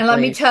 Exactly. And let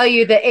me tell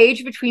you, the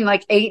age between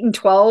like 8 and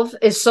 12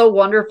 is so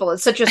wonderful.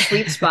 It's such a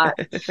sweet spot.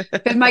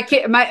 Because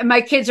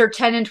my kids are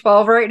 10 and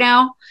 12 right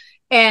now,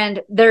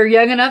 and they're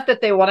young enough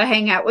that they want to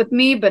hang out with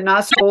me, but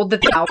not so old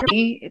that they out with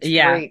me. It's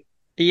great.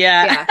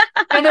 Yeah.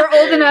 And they're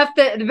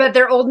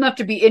old enough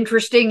to be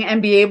interesting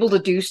and be able to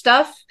do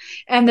stuff.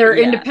 And they're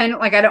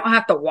independent. Like, I don't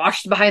have to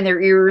wash behind their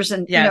ears.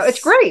 And, it's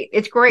great.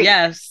 It's great.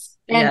 Yes.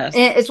 And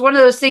it's one of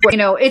those things,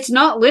 it's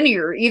not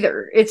linear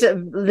either.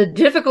 The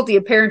difficulty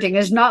of parenting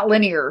is not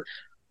linear.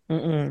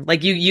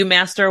 Like you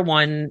master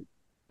one,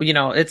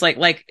 it's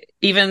like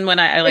even when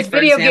I like, it's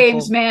video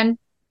games, man.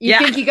 You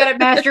think you got it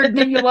mastered and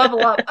then you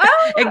level up.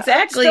 Oh,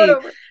 exactly.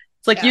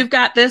 It's like, Yeah. you've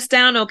got this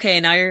down.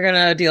 Okay, now you're going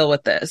to deal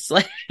with this.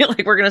 Like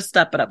we're going to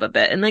step it up a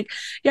bit. And like,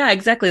 yeah,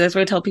 exactly. That's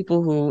what I tell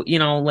people who,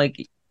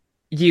 like,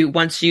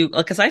 once you,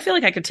 because I feel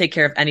like I could take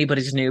care of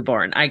anybody's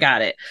newborn. I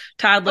got it. Oh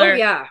Toddler,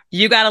 yeah.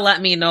 you got to let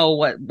me know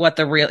what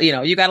the real,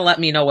 you got to let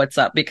me know what's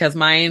up, because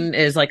mine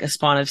is like a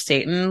spawn of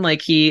Satan.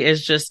 Like, he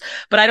is just,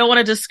 but I don't want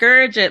to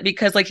discourage it,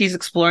 because like he's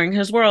exploring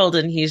his world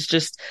and he's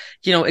just,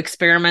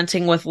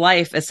 experimenting with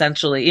life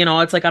essentially.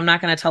 It's like, I'm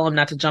not going to tell him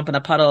not to jump in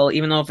a puddle,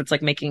 even though if it's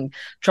like making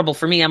trouble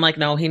for me. I'm like,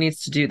 no, he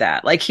needs to do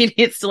that. Like, he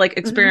needs to like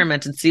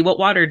experiment and see what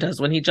water does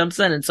when he jumps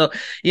in. And so,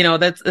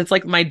 it's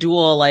like my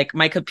dual, like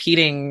my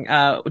competing,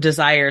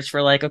 desires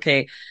for like,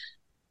 okay,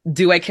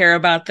 do I care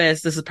about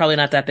this? This is probably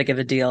not that big of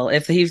a deal.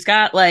 If he's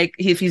got like,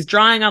 if he's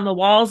drawing on the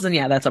walls, then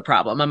yeah, that's a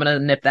problem. I'm going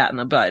to nip that in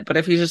the bud. But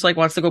if he just like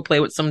wants to go play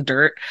with some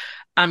dirt,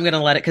 I'm going to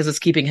let it, because it's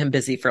keeping him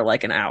busy for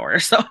like an hour.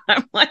 So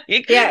I'm like,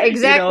 yeah,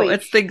 exactly.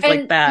 It's things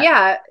like that.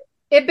 Yeah.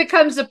 It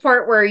becomes the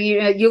part where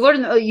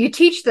you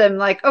teach them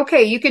like,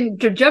 okay,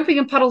 jumping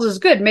in puddles is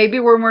good. Maybe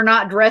when we're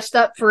not dressed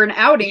up for an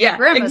outing at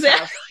grandma's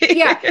house.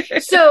 Yeah.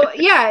 So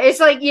yeah,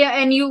 it's like, yeah.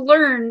 And you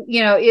learn,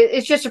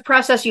 it's just a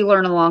process you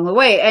learn along the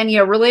way. And,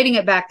 relating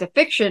it back to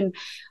fiction,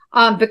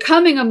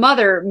 becoming a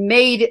mother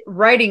made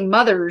writing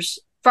mothers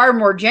far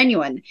more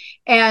genuine.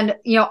 And,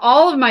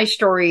 all of my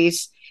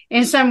stories,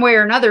 in some way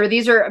or another,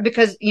 these are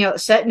because,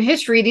 set in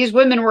history, these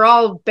women were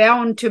all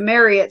bound to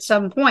marry at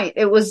some point.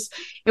 It was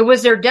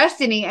their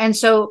destiny. And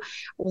so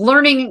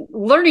learning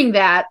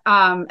that,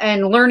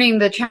 and learning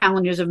the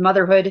challenges of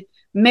motherhood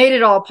made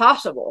it all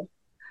possible,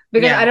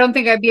 because I don't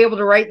think I'd be able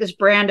to write this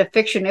brand of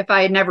fiction if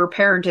I had never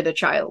parented a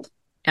child.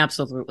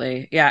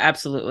 Absolutely. Yeah,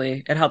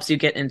 absolutely. It helps you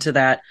get into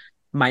that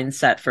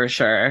mindset for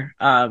sure.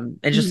 And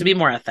just to be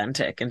more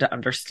authentic and to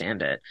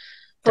understand it.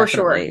 For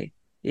Definitely. sure.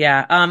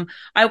 Yeah.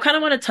 I kind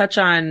of want to touch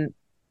on,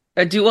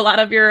 do a lot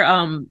of your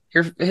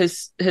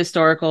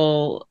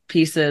historical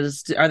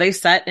pieces, are they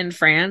set in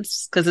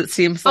France? Because it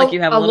seems like you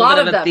have a little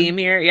bit of a theme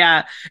here.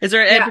 Yeah. Is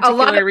there a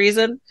particular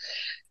reason?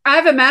 I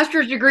have a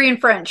master's degree in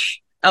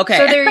French. Okay.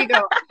 So there you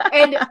go.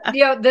 And,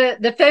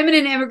 the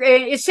feminine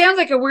it sounds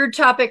like a weird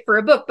topic for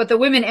a book, but the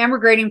women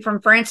emigrating from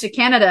France to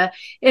Canada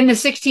in the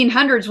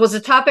 1600s was a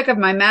topic of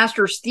my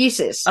master's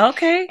thesis.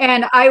 Okay.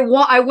 And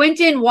I went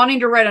in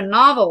wanting to write a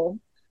novel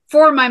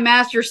for my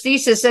master's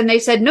thesis. And they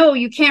said, no,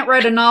 you can't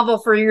write a novel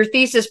for your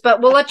thesis, but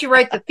we'll let you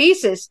write the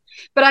thesis.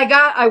 But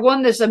I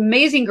won this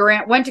amazing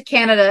grant, went to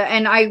Canada,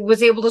 and I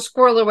was able to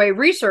squirrel away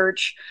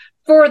research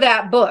for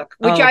that book,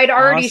 which I'd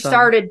already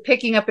started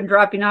picking up and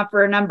dropping off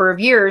for a number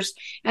of years.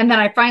 And then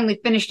I finally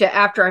finished it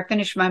after I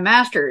finished my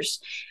master's.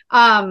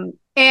 And,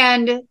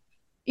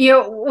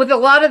 with a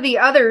lot of the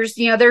others,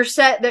 they're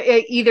set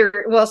there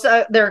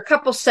are a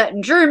couple set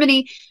in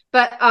Germany,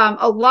 but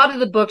a lot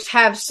of the books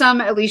have some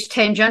at least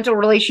tangential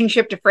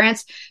relationship to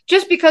France,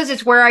 just because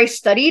it's where I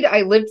studied.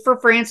 I lived for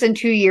France in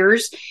 2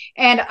 years,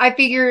 and I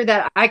figure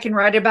that I can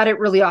write about it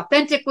really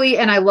authentically.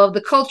 And I love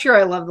the culture.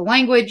 I love the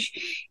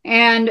language.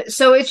 And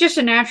so it's just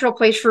a natural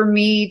place for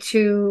me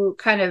to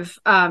kind of,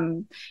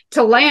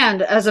 to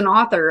land as an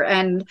author.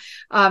 And,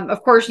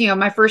 of course,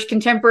 my first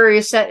contemporary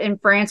is set in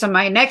France, and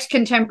my next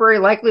contemporary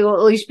likely will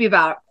at least be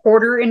about a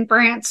quarter in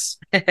France.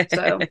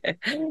 So,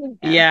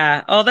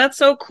 yeah. Oh, that's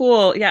so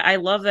cool. Yeah. I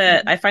love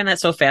that. I find that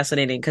so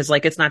fascinating, because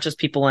like, it's not just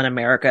people in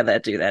America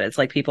that do that. It's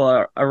like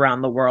people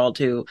around the world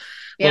who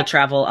will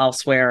travel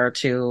elsewhere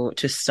to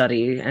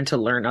study and to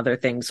learn other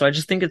things. So I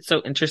just think it's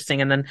so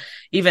interesting. And then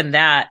even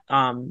that,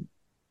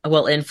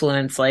 will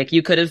influence, like,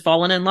 you could have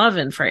fallen in love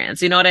in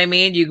France. You know what I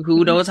mean?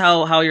 Who knows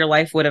how your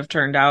life would have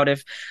turned out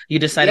if you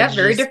decided to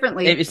very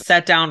differently. If you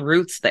set down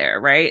roots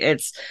there,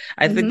 right?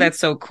 I think that's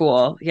so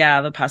cool.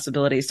 Yeah, the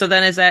possibilities. So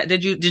then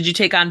did you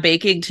take on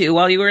baking too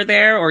while you were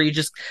there, or you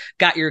just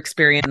got your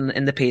experience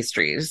in the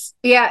pastries?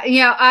 Yeah.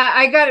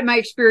 I got my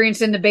experience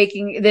in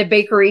the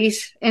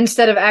bakeries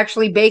instead of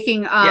actually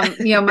baking.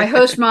 My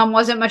host mom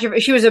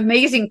she was an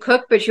amazing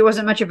cook, but she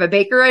wasn't much of a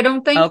baker, I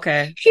don't think.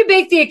 Okay. She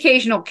baked the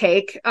occasional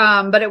cake,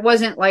 but it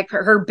wasn't like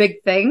her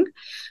big thing.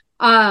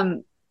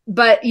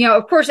 But,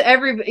 of course,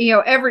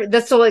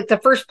 that's like the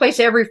first place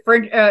every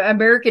French,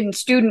 American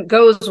student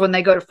goes when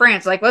they go to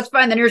France. Like, let's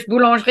find the nearest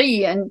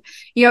boulangerie and,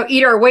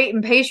 eat our weight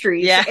in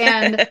pastries. Yeah.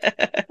 And,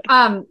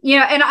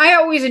 and I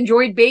always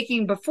enjoyed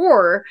baking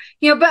before,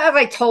 but I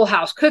like Toll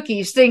House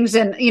cookies, things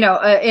in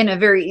a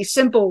very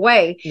simple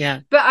way.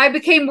 Yeah. But I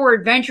became more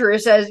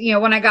adventurous as,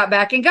 when I got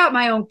back and got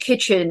my own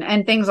kitchen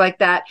and things like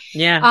that.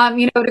 Yeah.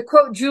 To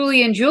quote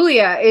Julie and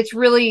Julia, it's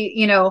really,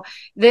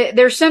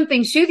 there's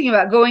something soothing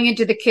about going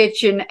into the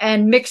kitchen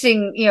and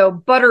mixing,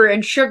 butter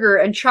and sugar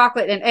and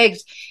chocolate and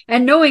eggs,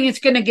 and knowing it's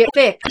going to get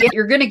thick,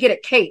 you're going to get a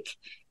cake,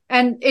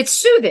 and it's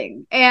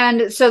soothing.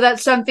 And so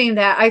that's something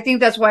that I think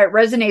that's why it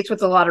resonates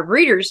with a lot of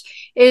readers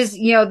is,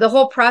 the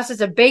whole process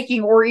of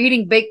baking or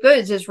eating baked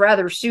goods is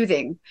rather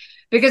soothing,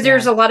 because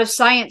there's a lot of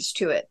science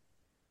to it.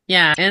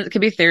 Yeah. And it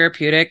can be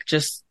therapeutic,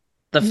 just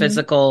the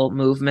physical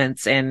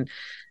movements and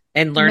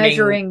learning.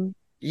 Measuring.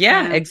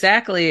 Yeah,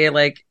 exactly.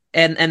 Like,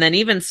 And then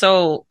even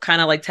so,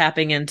 kind of like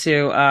tapping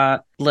into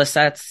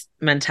Lisette's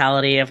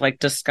mentality of like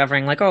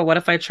discovering like, oh, what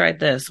if I tried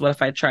this? What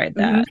if I tried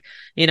Mm-hmm. that?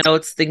 You know,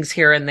 it's things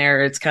here and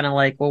there. It's kind of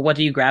like, well, what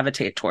do you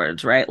gravitate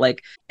towards, right?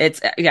 Like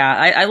it's yeah,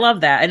 I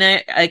love that. And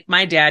I like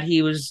my dad,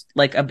 he was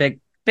like a big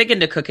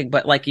into cooking,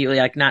 but like you,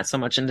 like not so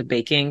much into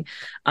baking.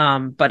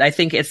 But I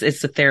think it's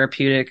a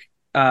therapeutic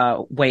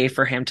way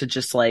for him to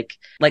just like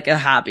a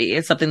hobby.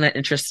 It's something that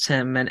interests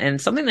him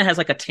and something that has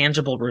like a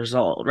tangible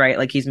result, right?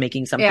 Like he's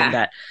making something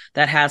Yeah.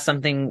 that has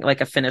something like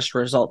a finished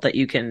result that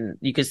you can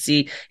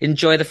see,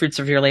 enjoy the fruits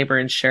of your labor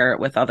and share it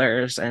with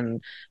others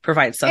and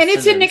provide And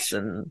sustenance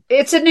and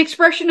it's an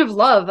expression of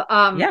love.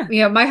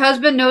 yeah. My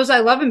husband knows I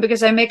love him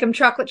because I make him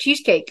chocolate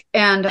cheesecake.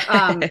 And,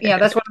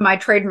 that's one of my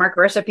trademark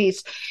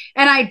recipes.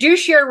 And I do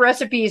share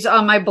recipes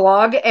on my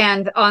blog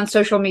and on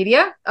social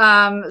media.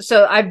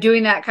 So I'm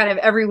doing that kind of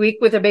every week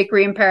with a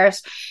bakery in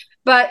Paris.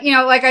 But,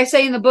 like I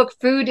say in the book,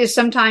 food is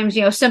sometimes,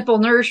 simple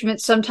nourishment.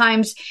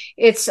 Sometimes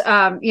it's,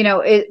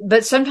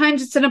 but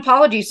sometimes it's an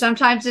apology.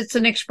 Sometimes it's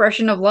an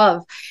expression of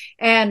love.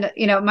 And,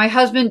 my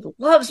husband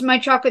loves my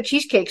chocolate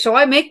cheesecake. So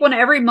I make one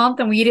every month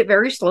and we eat it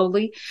very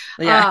slowly.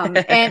 Yeah.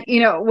 And,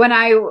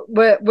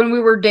 when we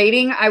were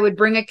dating, I would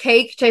bring a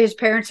cake to his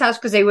parents' house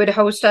because they would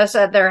host us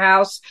at their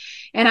house.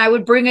 And I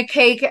would bring a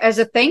cake as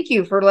a thank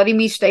you for letting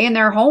me stay in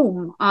their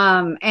home.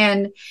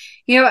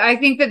 I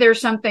think that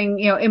there's something,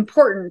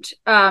 important,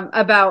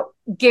 about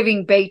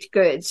giving baked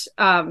goods.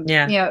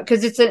 Yeah.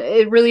 Cause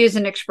it really is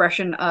an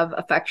expression of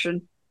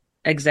affection.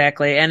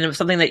 Exactly. And it was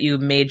something that you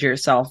made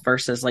yourself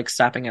versus like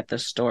stopping at the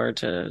store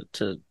to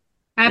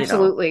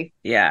Absolutely.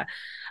 yeah.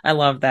 I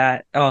love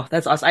that. Oh,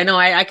 that's awesome. I know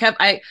I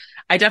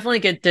definitely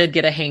did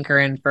get a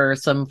hankering for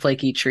some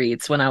flaky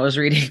treats when I was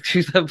reading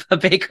through the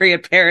bakery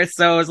in Paris.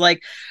 So it was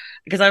like,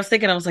 because I was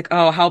thinking, I was like,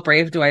 oh, how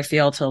brave do I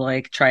feel to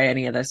like try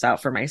any of this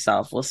out for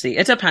myself? We'll see.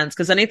 It depends.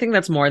 Cause anything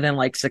that's more than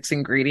like 6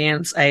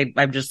 ingredients,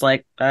 I'm just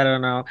like, I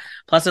don't know.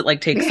 Plus it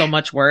like takes so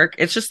much work.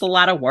 It's just a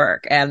lot of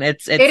work and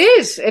it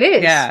is.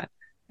 yeah.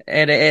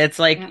 It's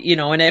like,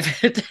 Yeah. and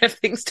if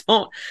things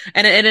don't,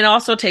 and it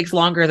also takes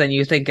longer than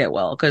you think it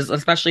will. Cause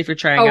especially if you're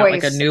trying out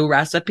like a Always. new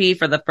recipe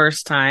for the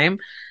first time,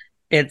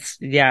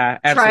 yeah,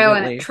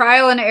 absolutely.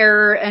 Trial and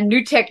error and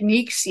new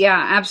techniques. Yeah,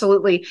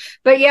 absolutely.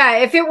 But yeah,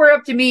 if it were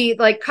up to me,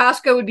 like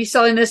Costco would be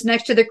selling this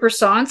next to the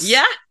croissants.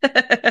 Yeah.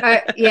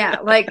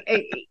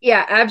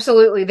 Yeah,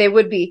 absolutely. They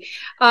would be.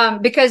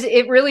 Because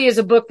it really is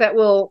a book that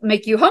will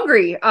make you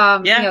hungry.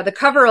 Yeah. The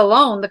cover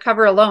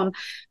alone.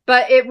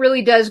 But it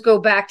really does go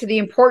back to the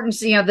importance.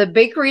 The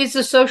bakery is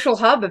the social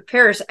hub of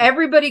Paris.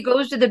 Everybody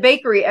goes to the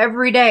bakery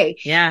every day.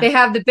 Yeah. They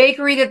have the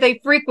bakery that they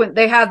frequent.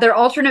 They have their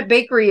alternate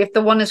bakery if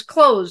the one is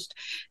closed.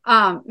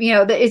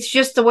 It's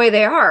just the way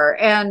they are.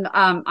 And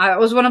I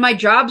was one of my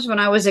jobs when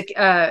I was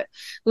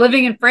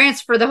living in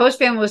France for the host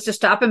family was to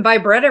stop and buy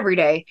bread every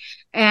day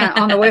and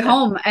on the way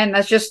home. And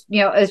that's just,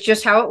 it's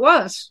just how it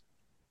was.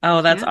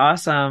 Oh, that's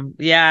awesome.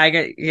 Yeah,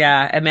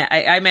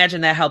 I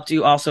imagine that helped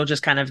you also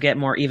just kind of get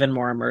even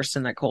more immersed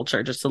in that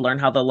culture, just to learn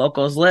how the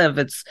locals live.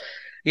 It's,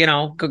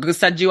 go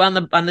send you on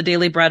the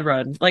daily bread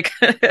run. Like,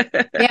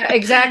 yeah,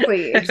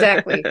 exactly.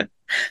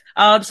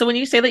 So when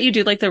you say that you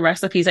do like the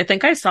recipes, I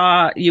think I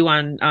saw you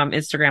on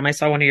Instagram. I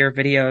saw one of your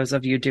videos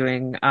of you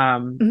doing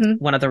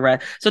one of the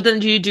So then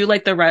do you do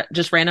like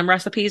just random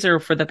recipes, or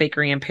for the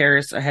bakery in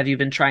Paris, have you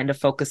been trying to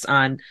focus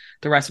on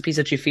the recipes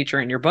that you feature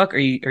in your book, or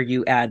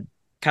you add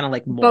kind of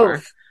like more?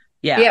 Both.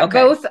 Yeah,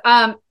 okay. Both.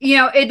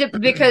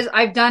 Because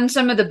I've done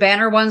some of the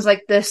banner ones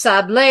like the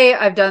sablé.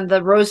 I've done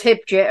the rose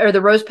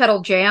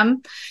petal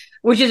jam,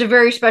 which is a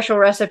very special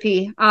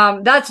recipe.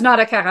 That's not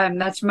a carême.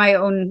 That's my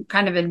own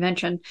kind of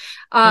invention.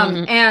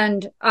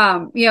 And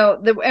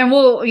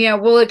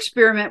we'll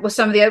experiment with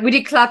some of we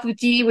did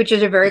clafoutis, which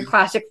is a very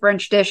classic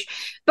French dish,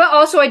 but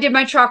also I did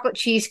my chocolate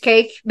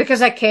cheesecake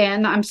because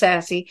I'm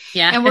sassy.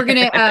 Yeah. And we're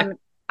going to,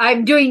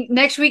 I'm doing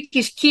next week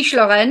is quiche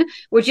Lorraine,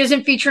 which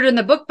isn't featured in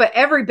the book, but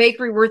every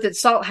bakery worth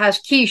its salt has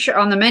quiche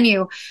on the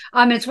menu.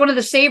 It's one of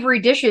the savory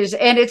dishes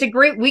and it's a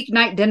great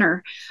weeknight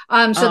dinner.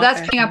 That's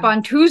coming up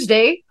on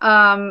Tuesday.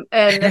 And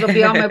it'll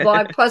be on my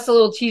blog, plus a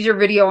little teaser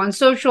video on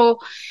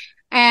social.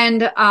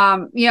 And,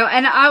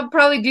 and I'll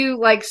probably do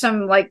like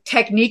some like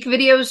technique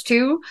videos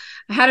too.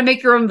 How to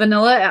make your own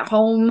vanilla at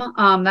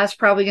home. That's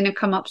probably going to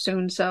come up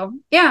soon. So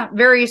yeah,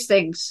 various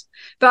things,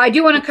 but I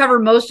do want to cover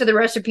most of the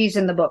recipes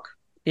in the book.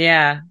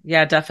 Yeah,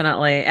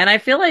 definitely. And I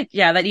feel like,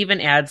 that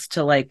even adds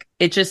to like,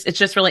 it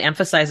just really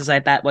emphasizes, I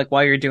bet, like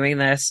while you're doing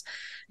this,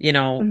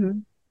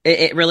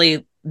 it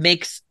really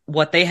makes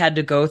what they had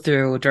to go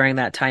through during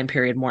that time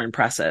period more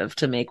impressive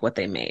to make what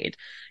they made.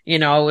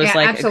 It was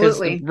like, because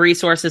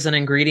resources and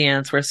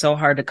ingredients were so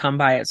hard to come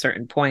by at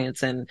certain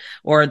points,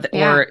 or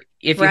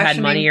if you had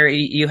money or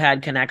you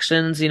had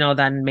connections,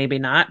 then maybe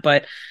not.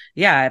 But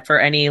yeah, for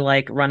any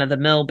like run of the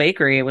mill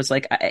bakery, it was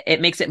like,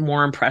 it makes it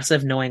more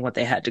impressive knowing what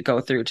they had to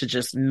go through to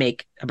just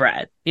make a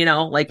bread,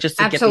 like just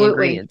to get the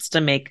ingredients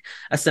to make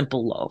a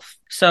simple loaf.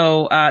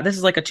 So, this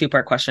is like a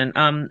 2-part question.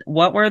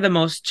 What were the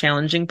most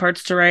challenging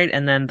parts to write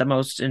and then the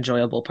most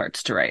enjoyable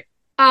parts to write?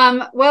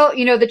 Well,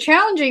 the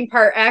challenging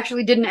part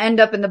actually didn't end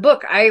up in the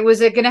book. I was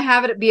going to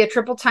have it be a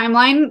triple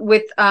timeline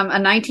with a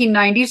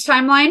 1990s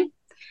timeline.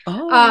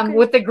 Oh, okay.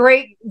 With the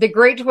great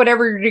to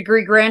whatever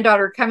degree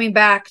granddaughter coming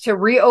back to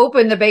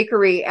reopen the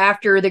bakery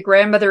after the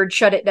grandmother had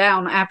shut it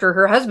down after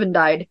her husband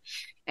died.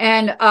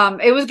 And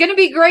it was going to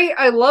be great.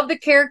 I love the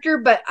character,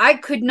 but I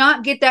could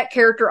not get that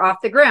character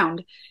off the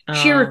ground.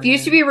 She Oh,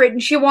 refused yeah. to be written.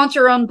 She wants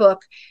her own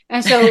book.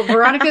 And so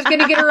Veronica's going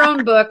to get her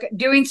own book,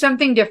 doing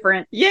something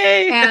different.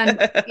 Yay.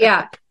 And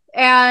yeah.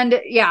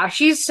 And yeah,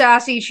 she's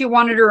sassy. She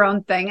wanted her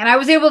own thing. And I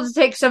was able to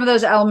take some of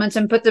those elements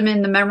and put them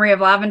in the memory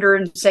of Lavender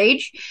and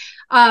Sage.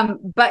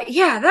 But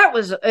yeah,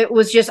 it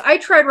was just, I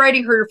tried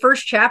writing her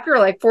first chapter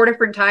like 4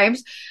 different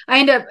times. I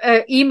ended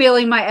up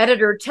emailing my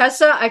editor,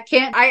 Tessa.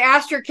 I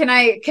asked her, can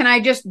I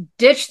just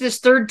ditch this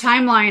third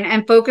timeline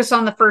and focus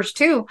on the first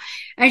 2?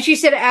 And she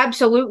said,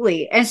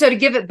 absolutely. And so to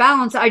give it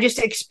balance, I just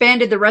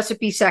expanded the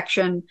recipe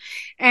section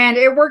and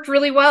it worked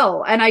really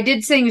well. And I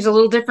did things a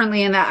little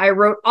differently in that I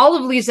wrote all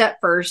of Lisette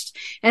first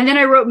and then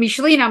I wrote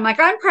Micheline. I'm like,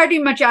 I'm pretty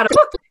much out of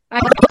book.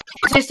 I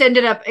just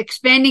ended up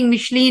expanding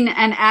Micheline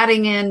and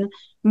adding in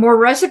more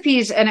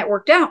recipes and it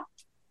worked out.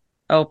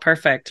 Oh,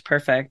 perfect.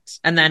 Perfect.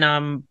 And then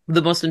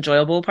the most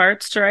enjoyable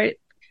parts to write?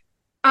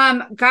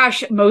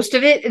 Gosh, most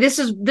of it.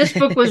 This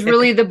book was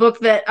really the book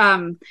that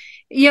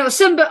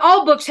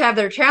all books have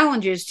their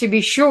challenges to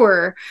be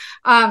sure.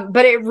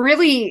 But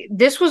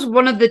this was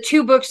one of the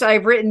 2 books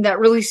I've written that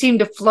really seemed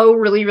to flow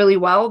really, really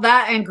well.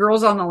 That and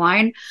Girls on the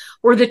Line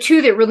were the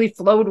 2 that really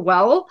flowed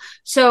well.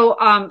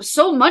 So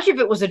so much of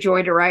it was a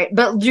joy to write,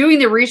 but doing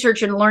the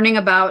research and learning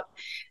about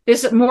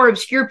this more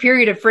obscure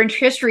period of French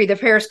history, the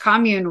Paris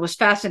Commune, was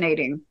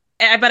fascinating.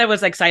 I bet it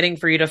was exciting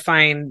for you to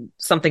find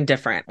something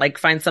different, like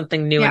find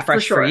something new and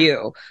fresh for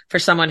you, for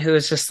someone who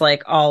is just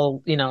like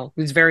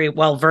who's very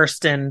well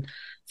versed in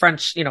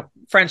French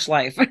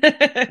life.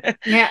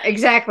 Yeah,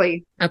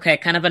 exactly. Okay,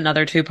 kind of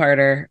another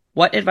 2-parter.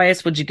 What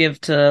advice would you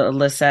give to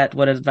Lisette?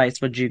 What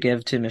advice would you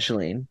give to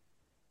Micheline?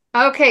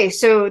 Okay,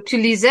 so to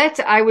Lisette,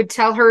 I would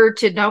tell her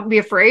to don't be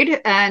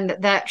afraid and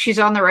that she's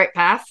on the right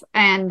path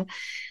and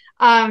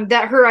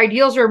that her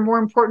ideals are more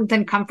important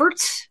than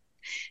comforts.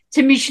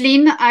 To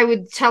Micheline, I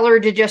would tell her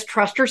to just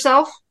trust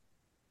herself.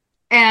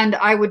 And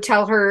I would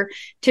tell her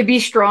to be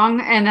strong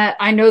and that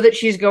I know that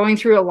she's going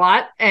through a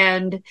lot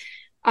and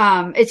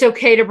it's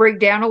okay to break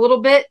down a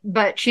little bit,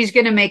 but she's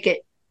going to make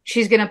it.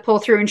 She's going to pull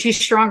through and she's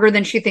stronger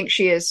than she thinks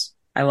she is.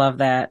 I love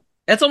that.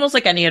 It's almost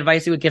like any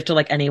advice you would give to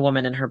like any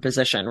woman in her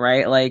position,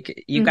 right?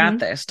 Like, you got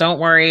this. Don't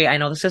worry. I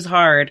know this is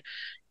hard.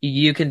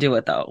 You can do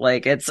it though.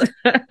 Like it's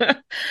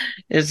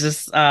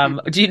just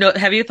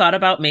have you thought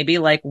about maybe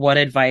like what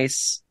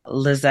advice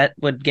Lisette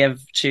would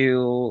give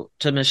to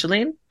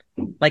Micheline?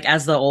 Like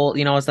as the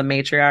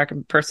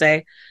matriarch per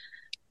se?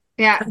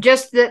 Yeah,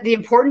 just the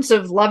importance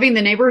of loving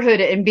the neighborhood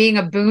and being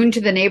a boon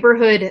to the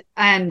neighborhood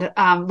and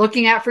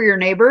looking out for your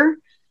neighbor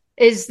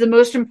is the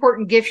most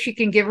important gift she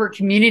can give her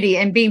community.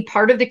 And being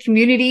part of the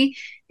community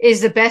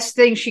is the best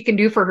thing she can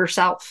do for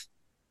herself.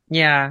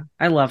 Yeah,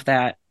 I love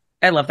that.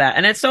 I love that.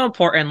 And it's so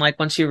important, like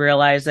once you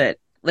realize it,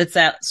 it's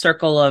that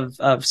circle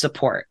of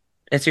support.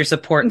 It's your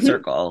support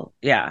circle.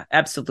 Yeah,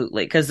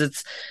 absolutely. Because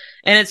it's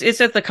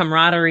just the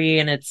camaraderie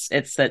and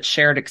it's that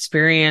shared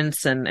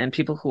experience and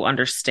people who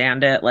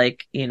understand it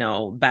like,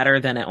 better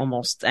than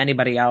almost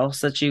anybody else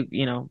that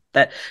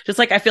that just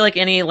like, I feel like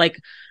any like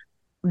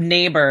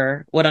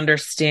neighbor would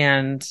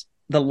understand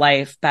the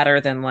life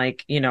better than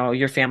like,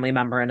 your family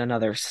member in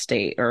another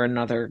state or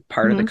another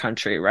part of the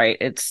country. Right.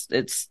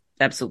 It's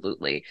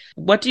absolutely.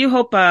 What do you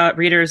hope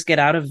readers get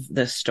out of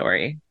this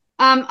story?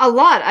 A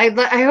lot.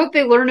 I hope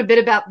they learn a bit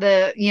about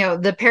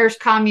the Paris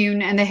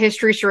Commune and the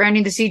history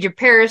surrounding the siege of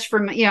Paris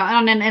from,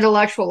 on an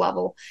intellectual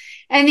level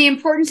and the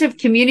importance of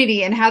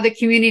community and how the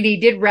community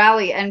did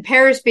rally and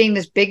Paris being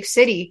this big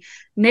city,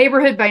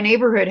 neighborhood by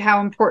neighborhood, how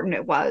important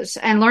it was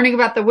and learning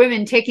about the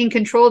women taking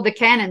control of the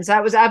cannons.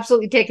 That was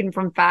absolutely taken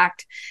from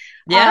fact.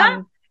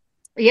 Yeah.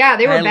 Yeah,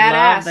 they were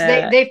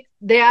badass.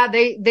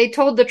 They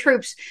told the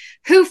troops,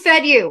 who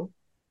fed you?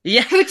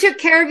 Yeah. Who took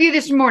care of you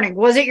this morning?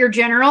 Was it your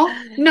general?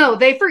 No,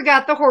 they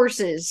forgot the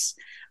horses.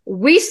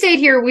 We stayed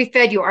here. We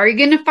fed you. Are you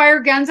going to fire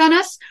guns on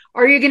us?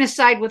 Or are you going to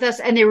side with us?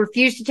 And they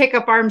refused to take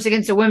up arms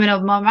against the women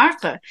of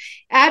Montmartre.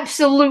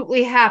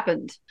 Absolutely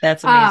happened.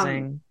 That's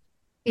amazing.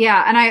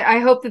 Yeah. And I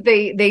hope that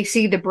they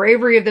see the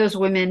bravery of those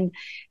women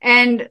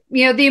and,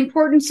 the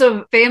importance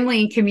of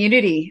family and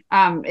community,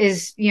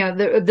 is,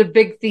 the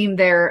big theme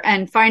there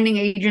and finding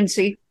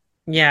agency.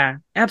 Yeah,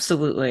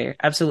 absolutely.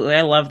 Absolutely.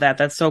 I love that.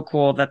 That's so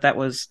cool that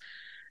was,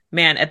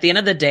 man, at the end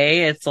of the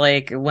day, it's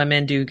like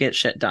women do get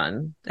shit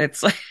done.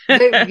 It's like,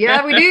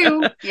 yeah, we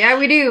do. Yeah,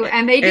 we do.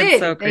 And they did.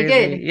 So they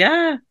did.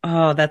 Yeah.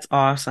 Oh, that's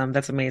awesome.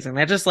 That's amazing.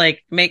 That just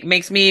like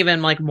makes me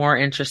even like more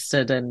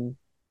interested in,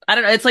 I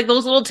don't know. It's like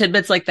those little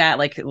tidbits like that,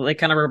 like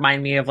kind of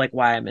remind me of like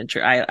why I'm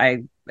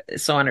I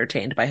so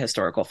entertained by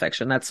historical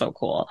fiction. That's so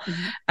cool.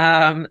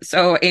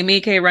 So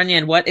Aimie K.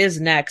 Runyan, what is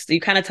next? You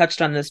kind of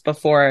touched on this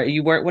before.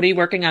 What are you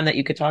working on that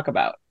you could talk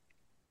about?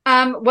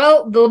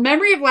 Well, The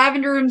Memory of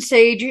Lavender and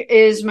Sage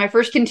is my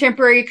first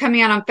contemporary,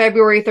 coming out on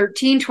February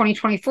 13,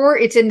 2024.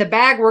 It's in the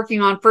bag,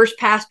 working on first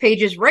pass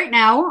pages right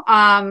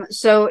now.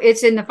 So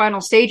it's in the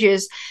final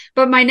stages.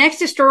 But my next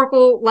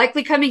historical,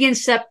 likely coming in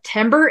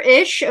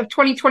September-ish of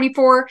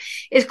 2024,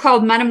 is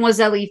called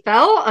Mademoiselle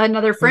Eiffel,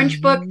 another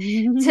French book.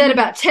 It's set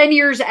about 10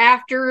 years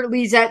after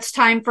Lisette's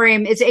time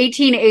frame. It's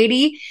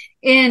 1880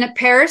 in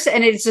Paris,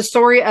 and it's the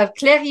story of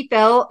Claire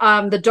Eiffel,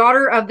 the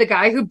daughter of the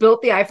guy who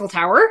built the Eiffel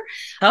Tower,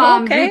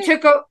 Okay.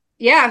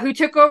 who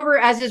took over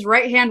as his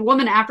right-hand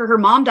woman after her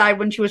mom died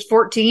when she was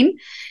 14.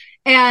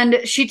 And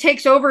she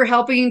takes over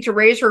helping to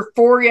raise her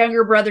 4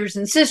 younger brothers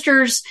and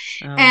sisters,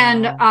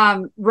 and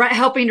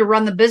helping to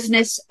run the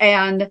business.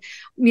 And,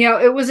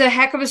 it was a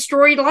heck of a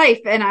storied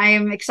life, and I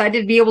am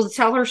excited to be able to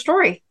tell her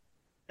story.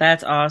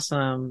 That's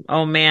awesome.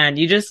 Oh man,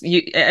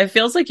 it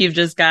feels like you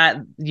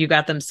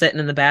got them sitting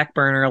in the back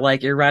burner.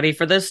 Like, you're ready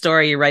for this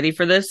story. You're ready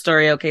for this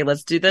story. Okay,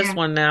 let's do this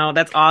one now.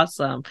 That's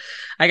awesome.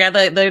 I got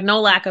there's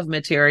no lack of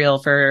material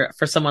for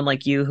someone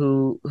like you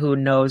who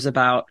knows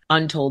about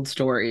untold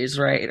stories,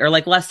 right? Or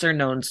like lesser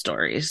known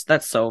stories.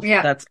 That's so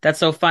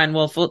fun.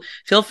 Well,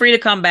 feel free to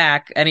come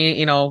back and,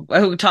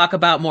 talk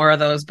about more of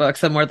those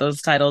books and more of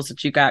those titles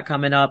that you got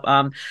coming up.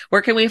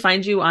 Where can we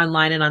find you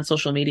online and on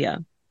social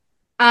media?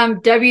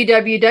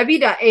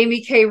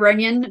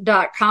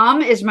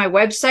 www.aimiekrunyan.com is my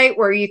website,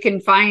 where you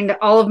can find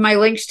all of my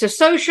links to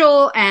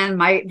social and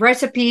my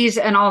recipes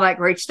and all that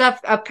great stuff,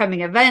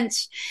 upcoming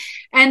events.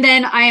 And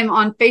then I am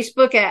on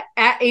Facebook at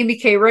Aimie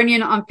K.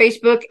 Runyan on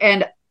Facebook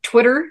and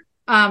Twitter.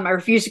 I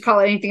refuse to call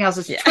it anything else.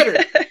 It's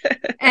Twitter.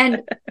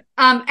 And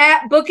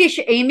at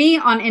Bookish Aimie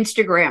on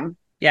Instagram.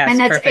 Yes, and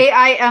that's perfect.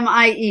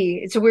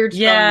 Aimie. It's a weird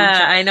spelling.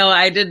 Yeah, I know.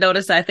 I did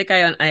notice that. I think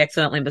I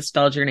accidentally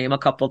misspelled your name a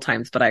couple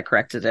times, but I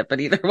corrected it. But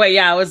either way,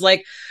 I was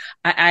like,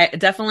 I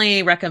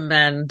definitely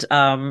recommend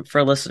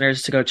for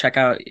listeners to go check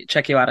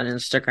you out on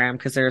Instagram,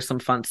 because there's some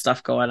fun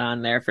stuff going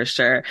on there for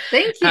sure.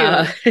 Thank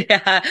you.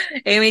 Yeah,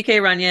 Aimie K.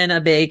 Runyan,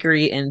 A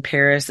Bakery in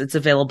Paris. It's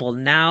available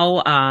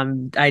now.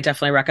 I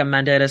definitely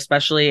recommend it,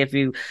 especially if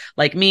you,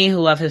 like me, who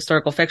love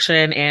historical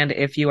fiction, and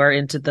if you are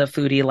into the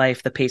foodie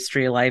life, the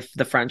pastry life,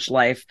 the French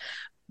life.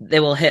 They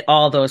will hit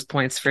all those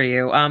points for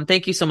you.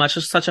 Thank you so much. It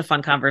was such a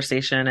fun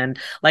conversation. And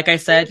like I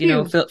said,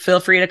 feel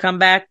free to come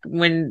back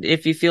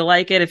if you feel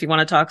like it, if you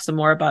want to talk some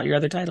more about your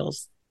other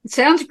titles.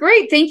 Sounds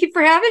great. Thank you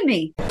for having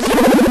me.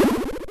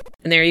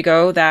 And there you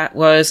go. That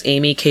was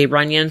Aimie K.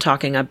 Runyan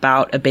talking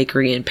about A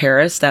Bakery in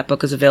Paris. That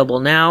book is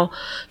available now.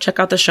 Check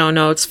out the show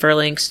notes for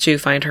links to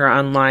find her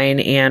online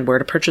and where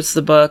to purchase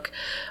the book.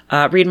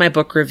 Read my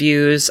book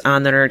reviews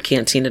on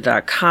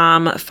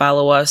thenerdcantina.com.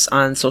 Follow us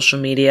on social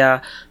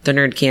media, The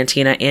Nerd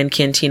Cantina and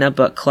Cantina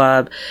Book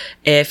Club.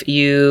 If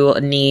you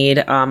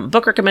need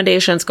book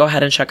recommendations, go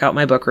ahead and check out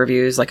my book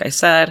reviews, like I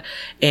said.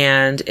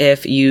 And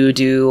if you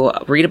do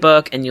read a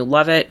book and you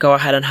love it, go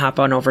ahead and hop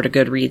on over to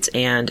Goodreads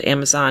and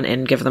Amazon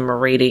and give them a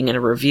rating and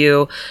a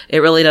review. It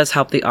really does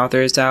help the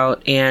authors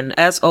out. And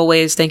as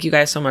always, thank you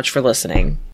guys so much for listening.